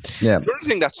of money. Yeah. The other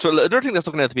thing that's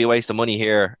looking out to be a waste of money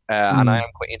here, and I am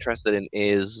quite interested in,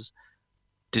 is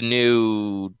the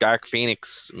new Dark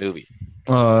Phoenix movie.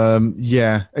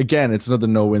 Yeah. Again, it's another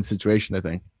no-win situation, I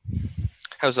think.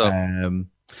 How so?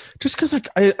 Just because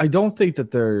I don't think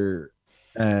that they're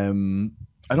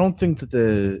I don't think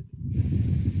that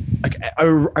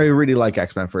I really like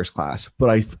X-Men First Class,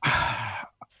 but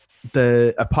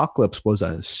the Apocalypse was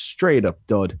a straight up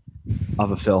dud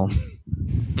of a film.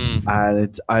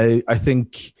 And I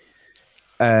think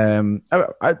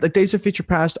like Days of Future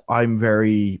Past, I'm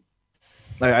very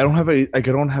like I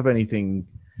don't have anything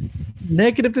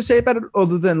negative to say about it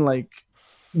other than like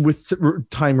with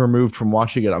time removed from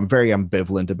watching it, I'm very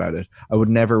ambivalent about it. I would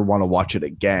never want to watch it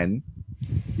again,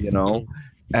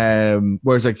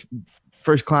 whereas like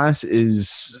First Class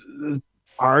is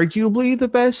arguably the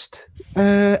best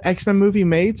X-Men movie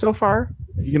made so far.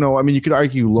 I mean, you could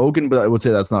argue Logan, but I would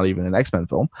say that's not even an X-Men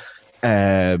film.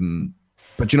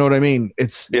 But you know what I mean?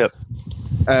 It's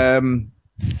and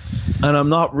I'm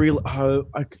not real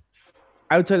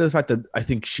outside of the fact that I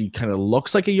think she kind of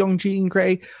looks like a young Jean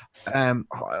Grey,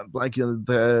 like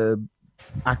the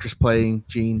actress playing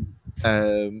Jean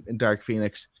in Dark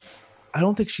Phoenix. I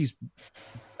don't think she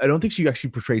actually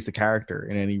portrays the character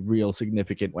in any real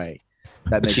significant way.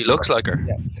 She looks like her.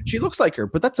 Yeah, she looks like her,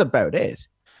 but that's about it.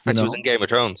 And she was in Game of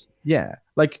Thrones. Yeah,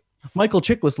 like Michael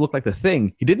Chiklis looked like the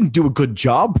Thing. He didn't do a good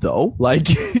job though. Like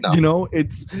No.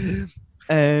 It's.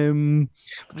 That's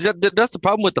the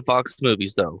problem with the Fox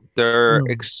movies, though. They're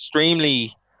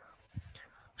extremely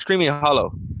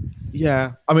hollow.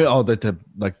 Yeah, I mean,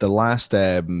 the last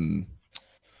the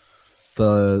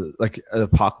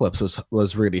Apocalypse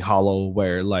was really hollow,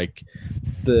 where like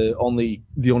the only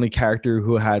character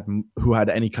who had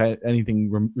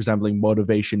anything resembling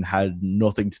motivation had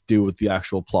nothing to do with the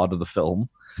actual plot of the film,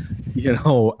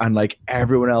 and like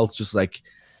everyone else just like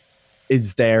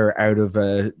is there out of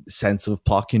a sense of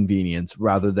plot convenience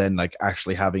rather than like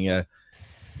actually having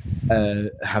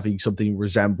having something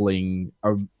resembling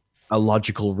a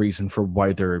logical reason for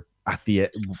why they're at the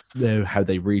how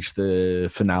they reach the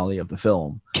finale of the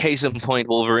film. Case in point,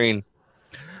 Wolverine.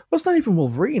 Well, it's not even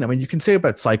Wolverine. I mean, you can say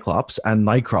about Cyclops and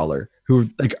Nightcrawler, who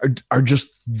like are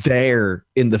just there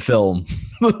in the film.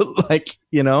 Like,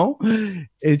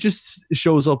 it just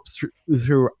shows up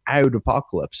throughout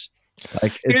Apocalypse.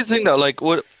 Like, here's the thing though, like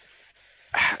what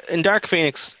in Dark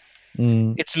Phoenix,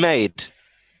 it's made.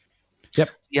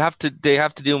 Yep. They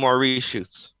have to do more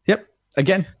reshoots. Yep.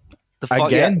 Again.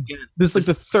 This is like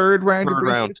the third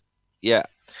round. Yeah.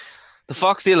 The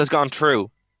Fox deal has gone through.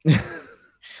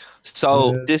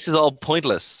 So this is all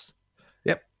pointless.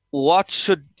 Yep. What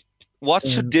should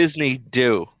Disney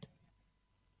do?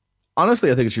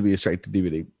 Honestly, I think it should be a straight to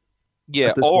DVD.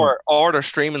 Yeah, or their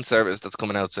streaming service that's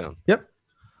coming out soon. Yep.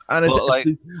 And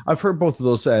I've heard both of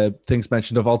those things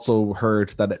mentioned. I've also heard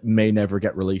that it may never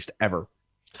get released ever.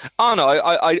 Oh no,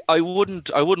 I wouldn't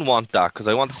want that because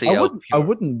I want to see. I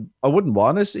wouldn't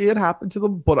want to see it happen to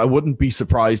them, but I wouldn't be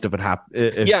surprised if it happened.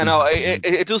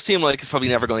 It does seem like it's probably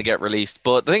never going to get released.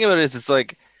 But the thing about it is, it's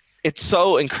like it's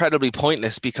so incredibly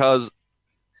pointless because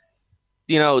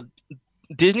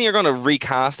Disney are going to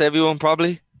recast everyone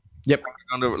probably. Yep,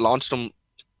 they're going to launch them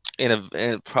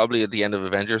in probably at the end of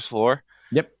Avengers 4.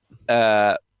 Yep.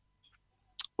 Well,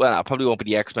 it probably won't be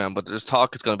the X-Men, but there's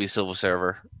talk it's going to be Silver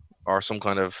Surfer or some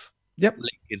kind of link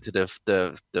into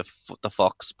the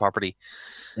Fox property.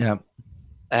 Yeah.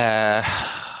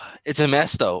 It's a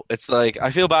mess though. It's like I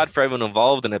feel bad for everyone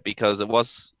involved in it because it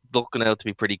was looking out to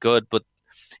be pretty good, but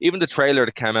even the trailer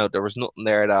that came out, there was nothing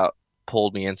there that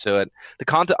pulled me into it.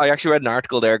 I actually read an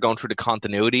article there going through the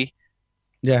continuity.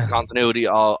 Yeah. Continuity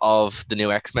of the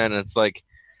new X-Men, and it's like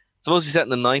it's supposed to be set in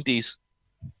the 90s.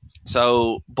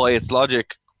 So by its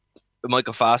logic,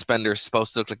 Michael Fassbender is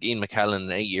supposed to look like Ian McKellen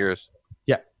in 8 years.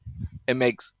 Yeah. It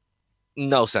makes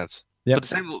no sense. Yep. But the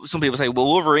same, some people say, well,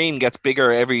 Wolverine gets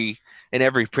bigger in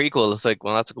every prequel. It's like,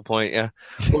 well, that's a good point. Yeah.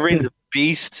 Wolverine's a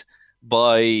beast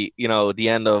by, the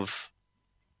end of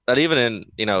that, even in,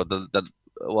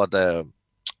 the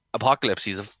Apocalypse,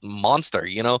 he's a monster,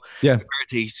 Yeah.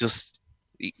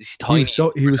 He's tiny.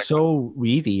 He was so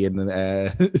weedy in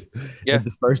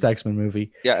the first X-Men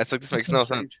movie. Yeah, it's like this makes no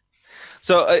sense.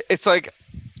 So it's like,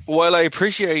 while I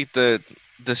appreciate the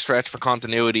stretch for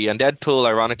continuity, and Deadpool,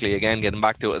 ironically, again getting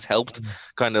back to it, has helped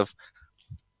kind of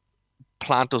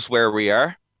plant us where we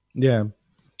are. Yeah.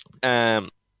 He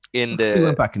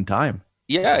went back in time.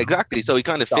 Yeah, exactly. So he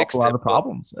kind of Solved fixed a lot it. of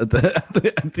problems at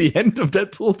the end of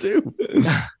Deadpool 2.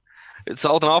 It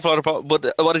solved an awful lot of problems.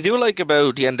 But what I do like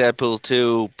about the end of Deadpool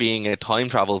 2 being a time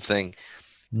travel thing,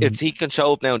 it's he can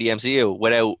show up now in the MCU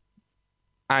without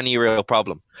any real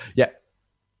problem. Yeah.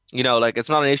 You know, like it's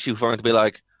not an issue for him to be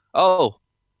like, oh,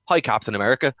 hi Captain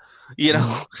America, you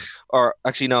know, or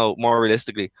actually no, more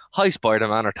realistically, hi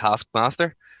Spider-Man or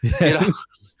Taskmaster, you know,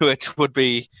 which would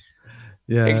be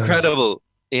incredible,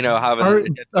 you know,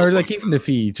 having or like even if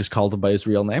he just called him by his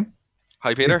real name.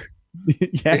 Hi Peter.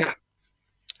 Yeah.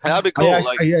 That'd be cool.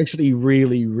 I actually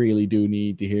really, really do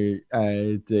need to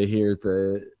hear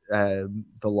the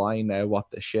line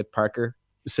 "What the shit, Parker?"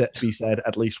 be said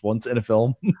at least once in a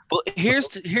film. Well,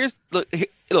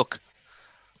 look.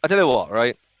 I tell you what,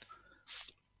 right?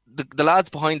 The lads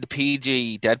behind the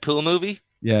PG Deadpool movie,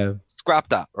 scrap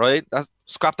that, right?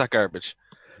 Scrap that garbage.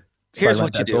 Here's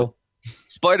Spider-Man what you do: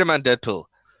 Spider-Man Deadpool,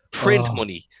 print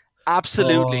money.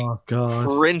 Absolutely,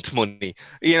 print money.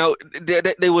 You know,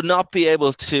 they would not be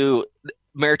able to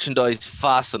merchandise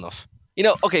fast enough. You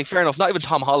know, okay, fair enough. Not even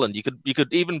Tom Holland. You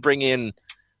could even bring in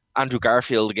Andrew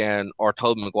Garfield again or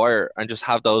Tobey Maguire and just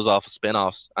have those off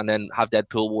spin-offs, and then have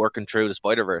Deadpool working through the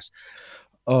Spider-Verse.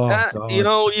 You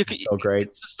know, you could. So great.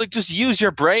 Just use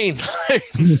your brain.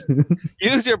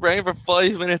 Use your brain for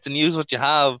 5 minutes and use what you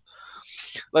have.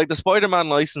 Like the Spider-Man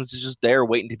license is just there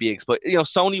waiting to be exploited. You know,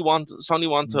 Sony want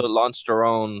to launch their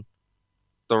own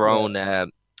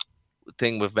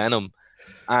thing with Venom,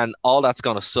 and all that's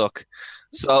gonna suck.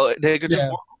 So they could just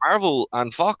work with Marvel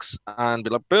and Fox and be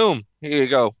like, boom, here you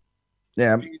go.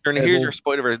 Yeah, here's your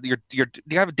Spider-Verse. You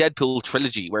have a Deadpool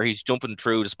trilogy where he's jumping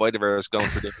through the Spider-Verse, going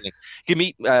through different things. You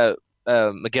meet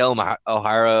Miguel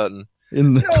O'Hara and.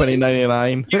 In the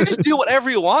 2099, you can just do whatever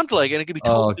you want, like, and it could be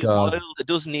totally wild. It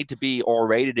doesn't need to be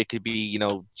R-rated. It could be, you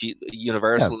know,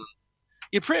 Universal. Yeah.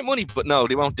 You print money, but no,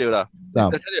 they won't do that. No.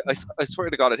 I swear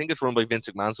to God, I think it's run by Vince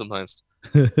McMahon sometimes.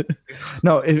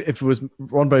 No, if it was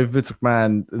run by Vince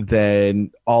McMahon,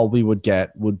 then all we would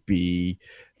get would be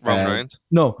Roman Reigns.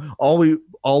 No, all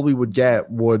we would get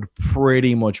would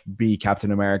pretty much be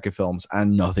Captain America films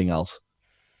and nothing else.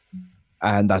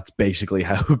 And that's basically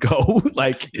how it go.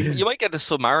 Like you might get the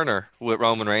Submariner with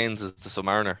Roman Reigns as the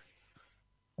Submariner.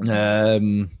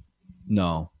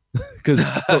 No, because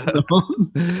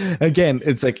again,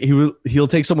 it's like he'll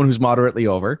take someone who's moderately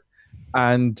over,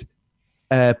 and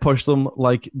push them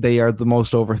like they are the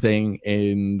most over thing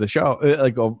in the show,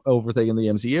 like over thing in the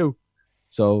MCU.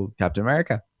 So Captain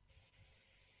America,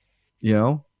 you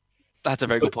know, that's a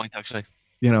very good point, actually.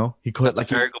 You know, he could.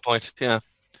 That's a very good point. Yeah.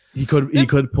 He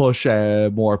could push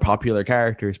more popular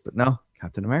characters, but no,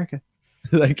 Captain America.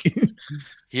 Like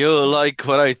you like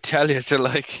what I tell you to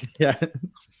like. Yeah.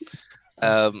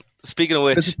 Speaking of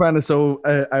which, this man is so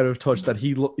out of touch that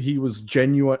he was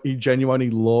genuine. He genuinely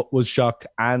was shocked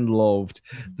and loved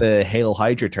the Hail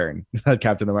Hydra turn that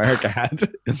Captain America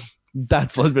had.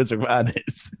 That's what Vince McMahon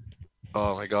is.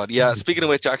 Oh my God! Yeah. Speaking of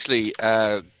which, actually,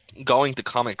 going to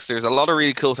comics, there's a lot of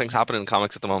really cool things happening in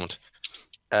comics at the moment.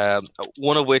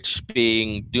 One of which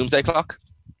being Doomsday Clock.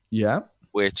 Yeah.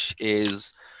 Which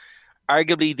is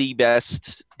arguably the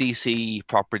best DC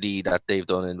property that they've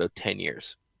done in about 10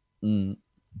 years.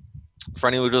 For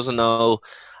anyone who doesn't know,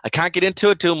 I can't get into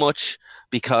it too much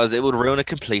because it would ruin it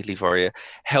completely for you.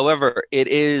 However, it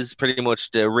is pretty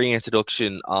much the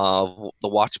reintroduction of the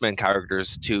Watchmen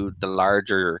characters to the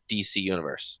larger DC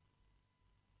universe.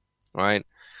 All right.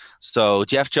 So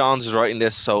Jeff Johns is writing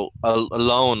this, so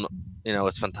alone, you know,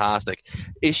 it's fantastic.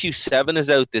 Issue 7 is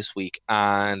out this week,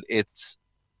 and it's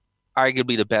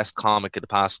arguably the best comic of the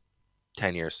past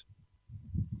 10 years.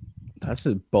 That's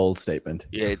a bold statement.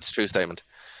 Yeah, it's a true statement.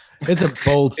 It's a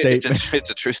bold statement. It's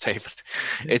a true statement.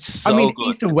 It's so good.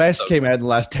 East and West came out in the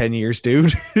last 10 years,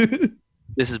 dude.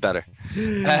 This is better.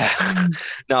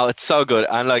 No, it's so good.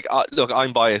 And like, look,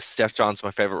 I'm biased. Jeff Johns' my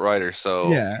favorite writer,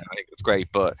 so yeah, I think it's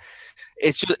great. But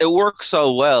it's just, it works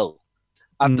so well.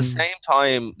 At the same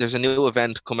time, there's a new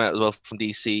event coming out as well from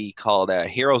DC called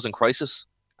Heroes in Crisis,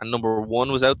 and number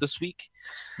 1 was out this week.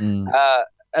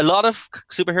 A lot of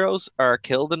superheroes are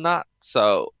killed in that,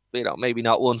 so you know, maybe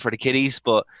not one for the kiddies,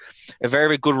 but a very,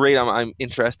 very good read. I'm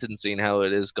interested in seeing how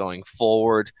it is going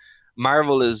forward.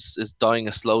 Marvel is dying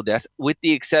a slow death, with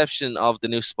the exception of the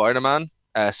new Spider-Man,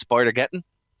 Spider-Geddon,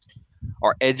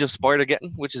 or Edge of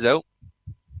Spider-Geddon, which is out.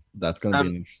 That's going to be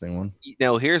an interesting one.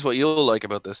 Now, here's what you'll like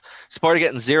about this.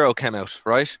 Spider-Geddon 0 came out,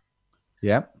 right?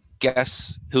 Yeah.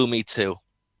 Guess who meets who?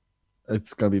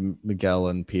 It's going to be Miguel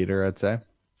and Peter, I'd say.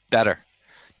 Better.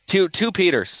 Two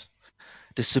Peters.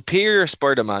 The Superior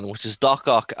Spider-Man, which is Doc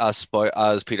Ock as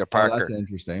Peter Parker. Oh, that's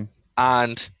interesting.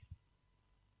 And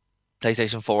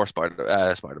PlayStation 4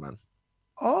 Spider-Man.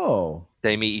 Oh,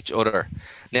 They meet each other.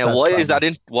 Now, That's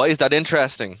why is that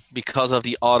interesting? Because of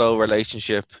the auto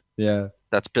relationship yeah.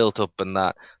 that's built up in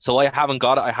that. So I haven't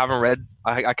got it. I haven't read.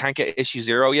 I can't get issue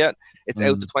 0 yet. It's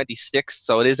out the 26th,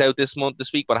 so it is out this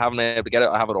week, but I haven't been able to get it.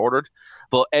 I have it ordered.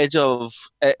 But Edge of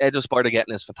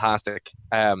Spider-Geddon is fantastic.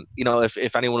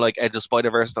 If anyone like Edge of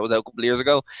Spider-Verse that was out a couple of years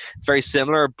ago, it's very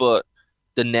similar, but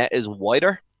the net is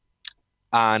wider.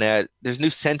 And there's a new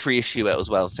Sentry issue out as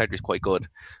well. Sentry's quite good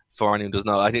for anyone who doesn't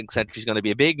know. I think Sentry's going to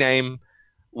be a big name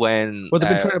when... Well, they've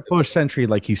been trying to push Sentry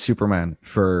like he's Superman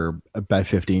for about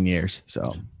 15 years, so...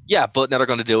 Yeah, but now they're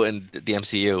going to do it in the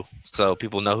MCU, so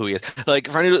people know who he is. Like,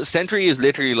 for anyone, Sentry is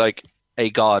literally like a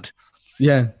god.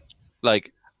 Yeah.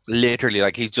 Like, literally,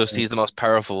 like he's the most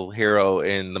powerful hero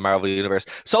in the Marvel Universe.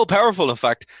 So powerful, in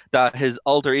fact, that his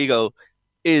alter ego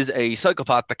is a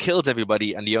psychopath that kills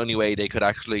everybody, and the only way they could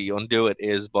actually undo it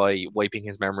is by wiping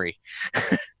his memory.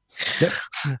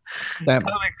 Yep.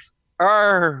 Comics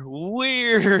are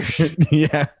weird.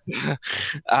 Yeah.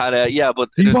 And but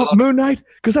do you want Moon Knight?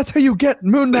 Because that's how you get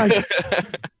Moon Knight.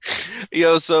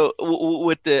 So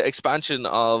with the expansion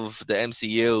of the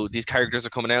MCU, these characters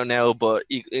are coming out now, but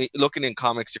looking in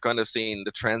comics, you're kind of seeing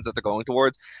the trends that they're going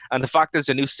towards. And the fact there's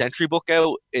a new Sentry book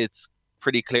out, it's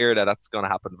pretty clear that that's going to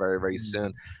happen very, very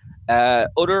soon.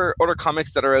 Other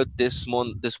comics that are out this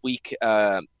week,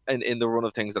 in the run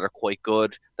of things that are quite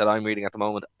good that I'm reading at the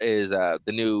moment is the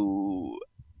new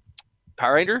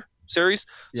Power Ranger series.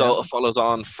 So it follows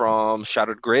on from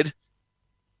Shattered Grid.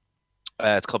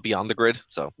 It's called Beyond the Grid.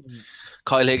 So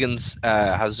Kyle Higgins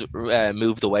has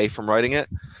moved away from writing it,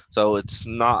 so it's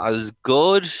not as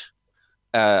good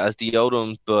as the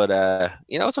Odom, but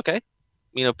it's okay.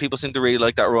 People seem to really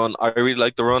like that run. I really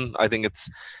like the run. I think it's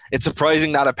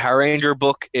surprising that a Power Ranger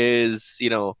book is,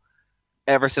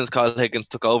 ever since Kyle Higgins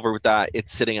took over with that,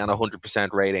 it's sitting on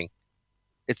 100% rating.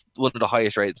 It's one of the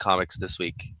highest rated comics this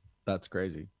week. That's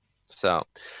crazy. So,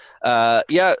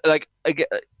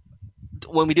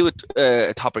 when we do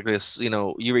a topic like this,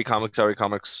 you read comics, I read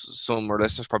comics, some of our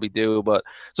listeners probably do, but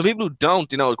some people who don't,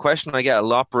 the question I get a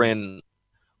lot, Bryn,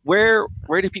 where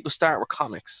do people start with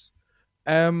comics?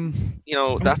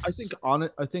 That's...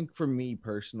 I think for me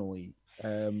personally,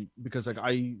 because I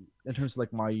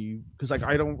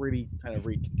don't really kind of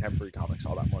read contemporary comics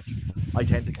all that much. I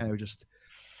tend to kind of just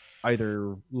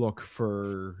either look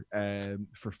for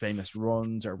famous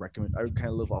runs or recommend. I kind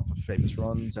of live off of famous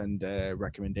runs and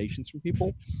recommendations from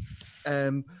people.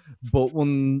 But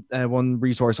one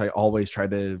resource I always try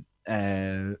to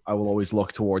I will always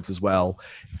look towards as well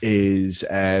is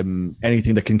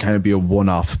anything that can kind of be a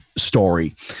one-off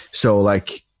story. So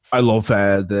like I love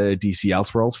the DC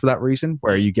Elseworlds for that reason,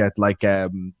 where you get like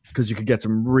because you could get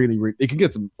some you can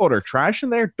get some utter trash in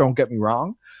there, don't get me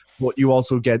wrong, but you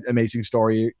also get amazing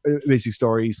stories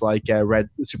like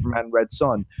Superman Red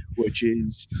Son, which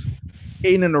is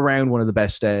in and around one of the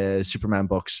best Superman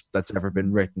books that's ever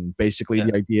been written. Basically,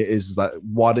 the idea is that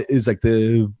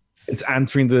it's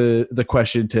answering the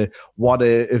question to what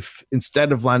if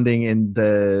instead of landing in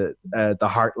the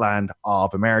heartland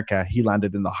of America, he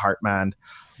landed in the heartland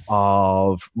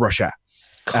of Russia.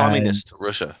 Communist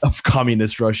Russia. Of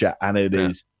communist Russia, and it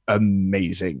is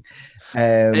amazing.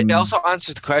 It also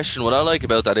answers the question, what I like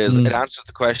about that is it answers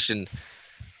the question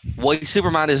why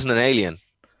Superman isn't an alien.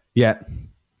 Yeah.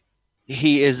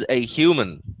 He is a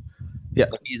human. Yeah.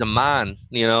 He's a man,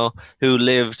 who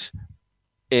lived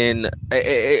in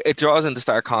it draws into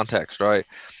stark context, right?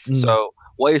 So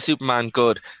why is Superman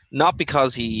good? Not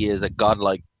because he is a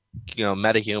godlike,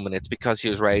 metahuman. It's because he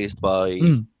was raised by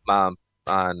Mom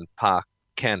and Pa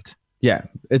Kent. Yeah,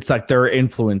 it's like their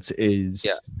influence is.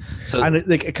 Yeah. So and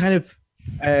it kind of.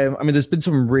 There's been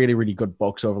some really, really good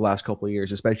books over the last couple of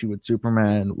years, especially with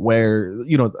Superman, where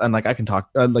and like I can talk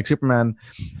like Superman.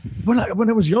 When I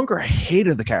was younger, I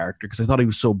hated the character because I thought he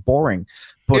was so boring.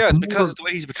 But it's because of the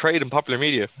way he's portrayed in popular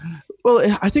media. Well,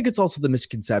 I think it's also the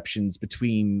misconceptions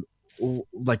between,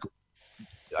 like,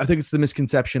 I think it's the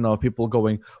misconception of people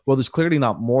going, well, there's clearly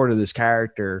not more to this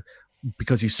character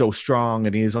because he's so strong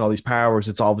and he has all these powers.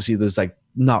 It's obviously there's like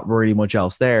not really much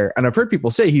else there. And I've heard people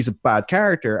say he's a bad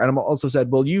character, and I'm also said,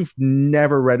 well, you've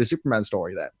never read a Superman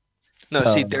story then. No,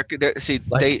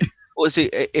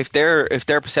 if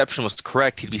their perception was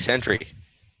correct, he'd be Sentry.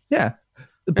 Yeah,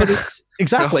 but it's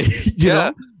exactly you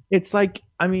know, it's like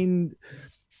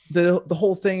the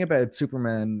whole thing about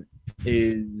Superman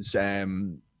is there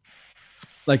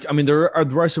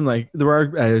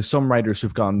are some writers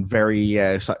who've gone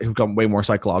who've gone way more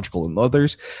psychological than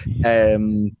others.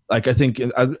 I think,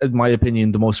 in my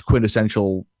opinion, the most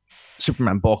quintessential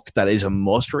Superman book that is a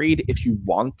must read if you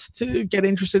want to get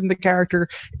interested in the character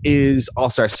is All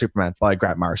Star Superman by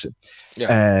Grant Morrison.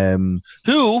 Yeah.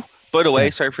 Who, by the way,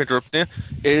 sorry for interrupting you,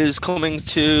 is coming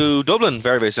to Dublin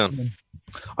very, very soon.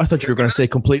 I thought you were going to say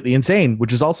completely insane,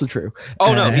 which is also true.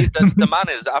 Oh no, the man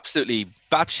is absolutely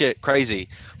batshit crazy.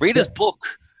 Read his book.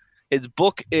 His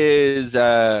book is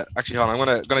actually. Hold on,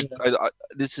 I'm gonna.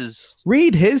 This is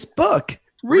read his book.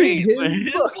 Read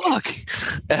his book.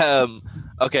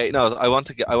 Okay, no, I want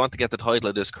to get the title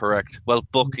of this correct. Well,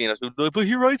 book, but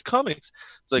he writes comics.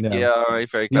 It's like, yeah, all right,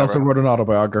 very clever. He also wrote an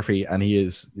autobiography, and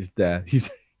he's yeah.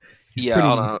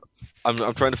 Hold on.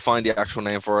 I'm trying to find the actual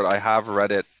name for it. I have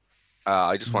read it.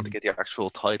 I just want to get the actual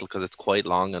title because it's quite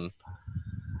long, and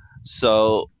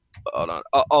so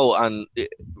hold on. And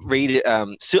read it.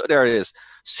 There it is.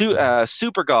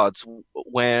 Super Gods.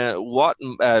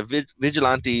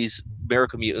 Vigilantes,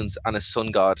 Miracle Mutants, and a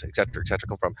Sun God, etc.,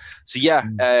 come from. So yeah,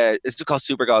 it's just called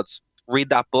Super Gods. Read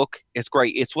that book. It's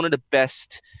great. It's one of the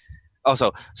best.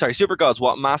 Also, sorry, Super Gods,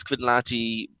 what masked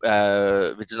vigilantes,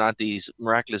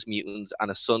 miraculous mutants, and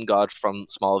a sun god from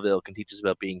Smallville can teach us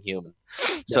about being human.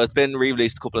 So it's been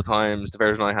re-released a couple of times. The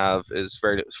version I have is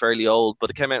fairly old,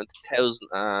 but it came out in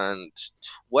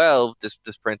 2012,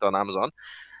 this print on Amazon.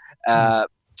 Now,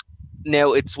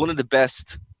 it's one of the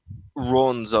best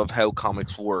runs of how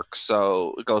comics work.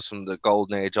 So it goes from the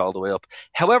golden age all the way up.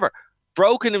 However,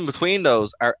 broken in between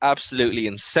those are absolutely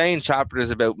insane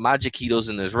chapters about magic he does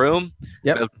in his room,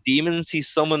 about demons he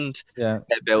summoned, about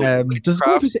does it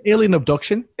go into alien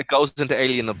abduction? It goes into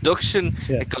alien abduction.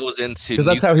 It goes into because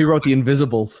that's how he wrote The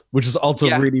Invisibles, which is also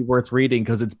really worth reading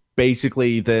because it's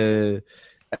basically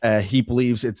he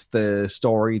believes it's the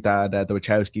story that the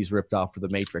Wachowskis ripped off for The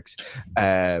Matrix.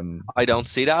 I don't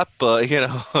see that, but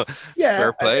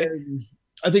fair play.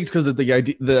 I think it's because of the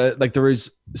idea, there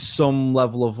is some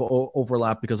level of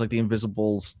overlap because The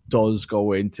Invisibles does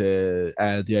go into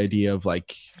the idea of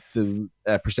the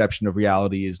perception of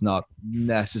reality is not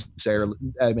necessarily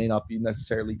may not be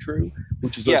necessarily true,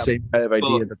 which is the same kind of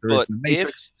idea that there is in The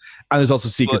Matrix, and there's also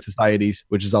secret societies,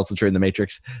 which is also true in The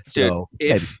Matrix. So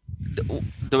if the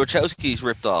Wachowskis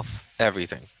ripped off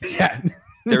everything,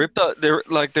 They ripped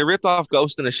off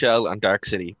Ghost in a Shell and Dark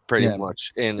City pretty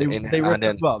much.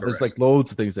 There's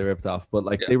loads of things they ripped off, but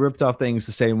they ripped off things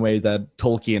the same way that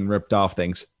Tolkien ripped off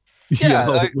things.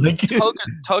 Yeah,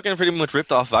 Tolkien pretty much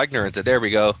ripped off Wagner and said, "There we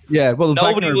go." Yeah, well,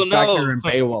 nobody will know. Wagner and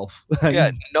Beowulf.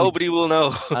 Nobody will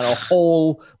know. And a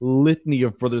whole litany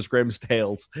of Brothers Grimm's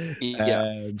tales.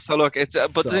 So look, it's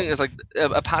but the thing is,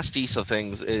 a pastiche of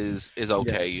things is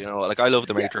okay. I love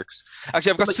The Matrix.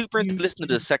 Actually, I've got super into listening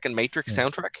to the second Matrix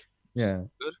soundtrack. Yeah,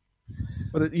 good.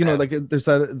 But there's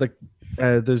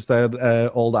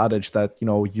that old adage that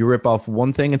you rip off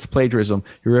one thing, it's plagiarism.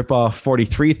 You rip off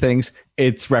 43 things,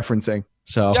 it's referencing.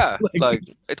 So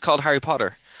it's called Harry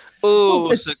Potter.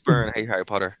 Oh, sick burn! Hate Harry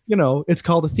Potter. It's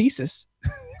called a thesis.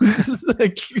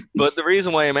 But the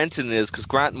reason why I mentioned it is because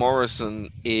Grant Morrison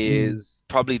is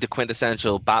probably the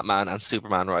quintessential Batman and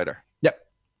Superman writer. Yep,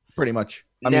 pretty much.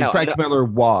 Frank Miller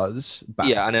was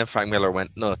Batman. Yeah, and then Frank Miller went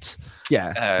nuts.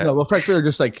 Yeah. Frank Miller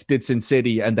just did Sin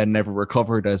City and then never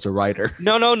recovered as a writer.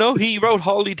 No. He wrote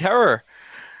Holy Terror.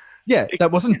 Yeah,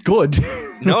 that wasn't good.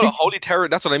 No, Holy Terror.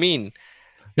 That's what I mean.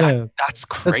 That's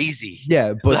crazy.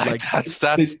 But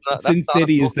Sin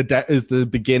City is the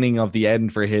beginning of the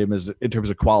end for him in terms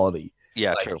of quality.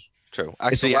 Yeah, true.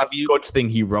 Actually, it's the good thing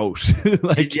he wrote.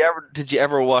 Did you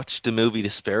ever watch the movie The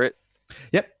Spirit?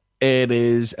 Yep, it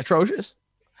is atrocious.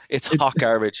 It's hot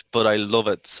garbage, but I love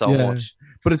it so much.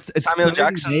 But it's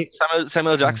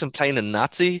Samuel Jackson playing a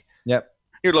Nazi. Yep.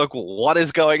 You're like, what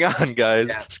is going on, guys?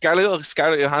 Yeah.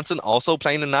 Scarlett Johansson also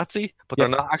playing a Nazi, but they're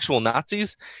not actual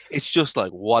Nazis. It's just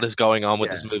what is going on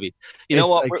with this movie? You know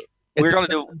what? We're going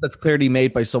to do that's clearly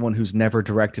made by someone who's never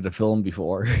directed a film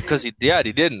before. Because he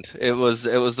didn't. It was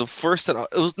the first.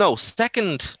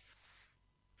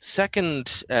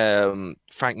 Second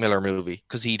Frank Miller movie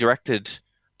because he directed.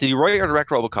 Did he write or direct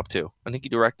RoboCop 2? I think he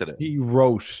directed it. He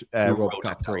wrote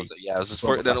RoboCop 3. It was his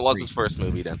first. Then it was his first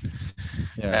movie. Then.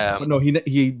 Yeah. But no, he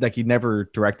never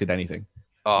directed anything.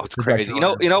 Oh, it's crazy. You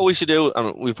know what we should do?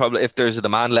 We probably, if there's a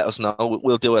demand, let us know.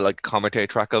 We'll do a commentary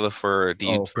track of it for the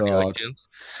iTunes.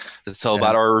 It's so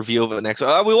bad. Or a review of it next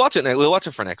week. We'll watch it. We'll watch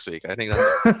it for next week. I think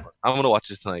I'm gonna watch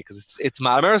it tonight because it's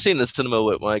mad. I remember seeing the cinema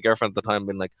with my girlfriend at the time,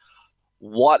 being like,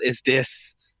 "What is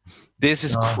this? This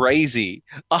is crazy."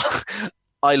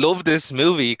 I love this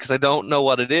movie because I don't know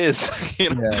what it is. You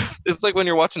know? Yeah. It's like when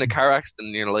you're watching a car accident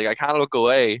and you're like, I can't look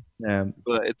away. Yeah.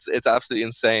 But it's absolutely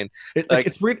insane.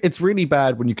 It's really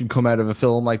bad when you can come out of a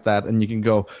film like that and you can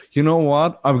go, you know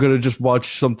what? I'm gonna just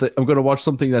watch something. I'm gonna watch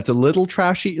something that's a little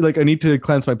trashy. Like I need to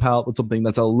cleanse my palate with something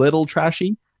that's a little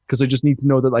trashy because I just need to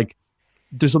know that like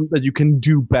there's something that you can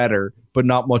do better, but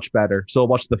not much better. So I'll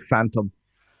watch The Phantom.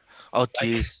 Oh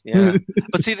jeez, yeah.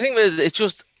 But see, the thing is, it's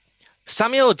just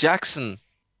Samuel Jackson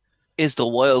is the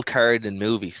wild card in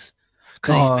movies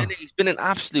because he's been an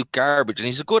absolute garbage and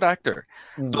he's a good actor,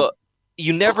 but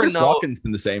you never Chris know. Walken's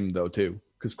been the same though too.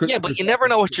 But you never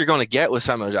know what you're going to get with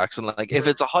Samuel Jackson. Like if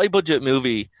it's a high budget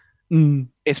movie,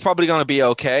 it's probably going to be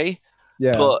okay.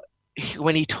 Yeah. But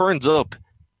when he turns up,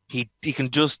 he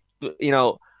can just look,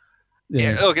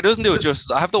 it doesn't do it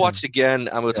justice. I have to watch it again,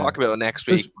 and we'll talk about it next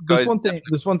week. There's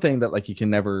one thing that like you can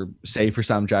never say for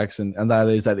Sam Jackson, and that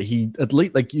is that he at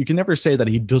least like you can never say that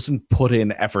he doesn't put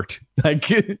in effort.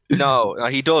 Like no,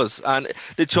 he does, and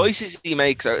the choices he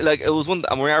makes are like it was one.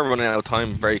 And we are running out of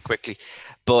time very quickly,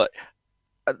 but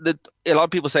a lot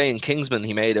of people say in Kingsman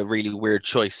he made a really weird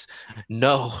choice.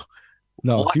 No,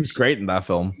 he was great in that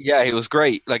film. Yeah, he was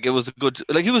great. Like it was a good.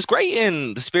 Like he was great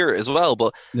in The Spirit as well.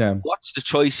 But watch the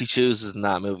choice he chooses in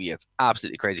that movie. It's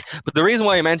absolutely crazy. But the reason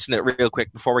why I mentioned it real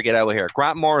quick before we get out of here,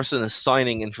 Grant Morrison is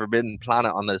signing in Forbidden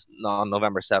Planet on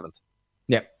November 7th.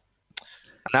 Yeah,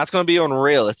 and that's going to be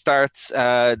unreal. It starts.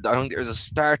 I don't think there's a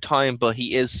start time, but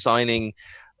he is signing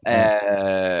Green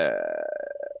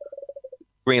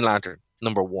Lantern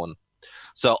 #1.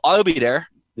 So I'll be there.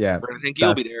 Yeah, I think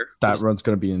you'll be there. That run's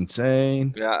going to be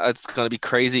insane. Yeah, it's going to be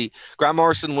crazy. Grant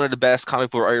Morrison, one of the best comic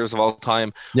book writers of all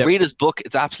time. Yep. Read his book.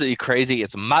 It's absolutely crazy.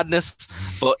 It's madness,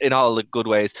 but in all the good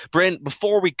ways. Bryn,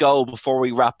 before we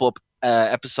wrap up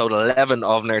episode 11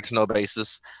 of Nerd to Know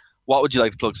Basis, what would you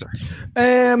like to plug, sir?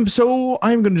 So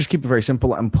I'm going to just keep it very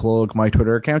simple and plug my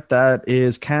Twitter account. That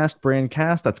is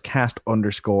CastBrainCast. That's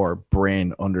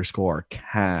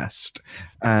cast_brain_cast.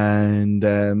 And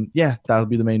that'll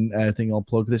be the main thing I'll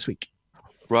plug this week.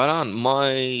 Right on.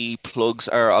 My plugs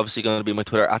are obviously going to be my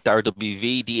Twitter at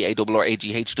DarRWV,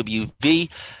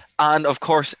 DARRAGHWV. And of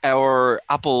course, our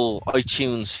Apple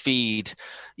iTunes feed.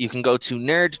 You can go to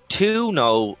Nerd to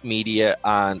Know Media,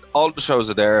 and all the shows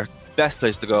are there. Best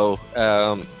place to go,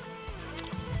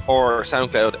 or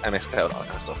SoundCloud, MXCloud, all that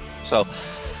kind of stuff. So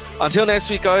until next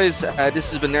week, guys, this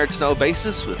has been Nerd to Know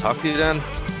Basis. We'll talk to you then.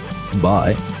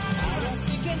 Bye.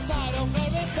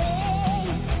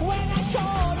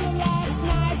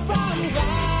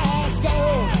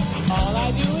 All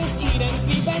I do is eat and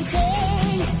sleep and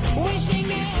sing, wishing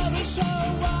every show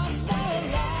was the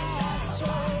last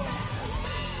show.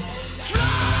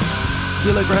 Do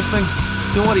you like wrestling?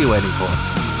 Then what are you waiting for?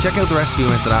 Check out the Rescue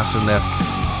International Desk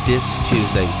this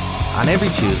Tuesday and every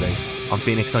Tuesday on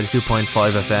Phoenix 92.5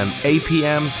 FM, 8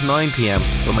 p.m. to 9 p.m.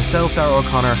 with myself, Darragh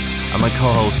O'Connor, and my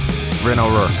co-host, Bryn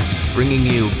O'Rourke, bringing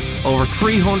you over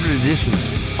 300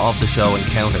 editions of the show and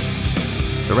counting.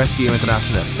 The Rescue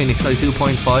International Desk, Phoenix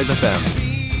 92.5 FM.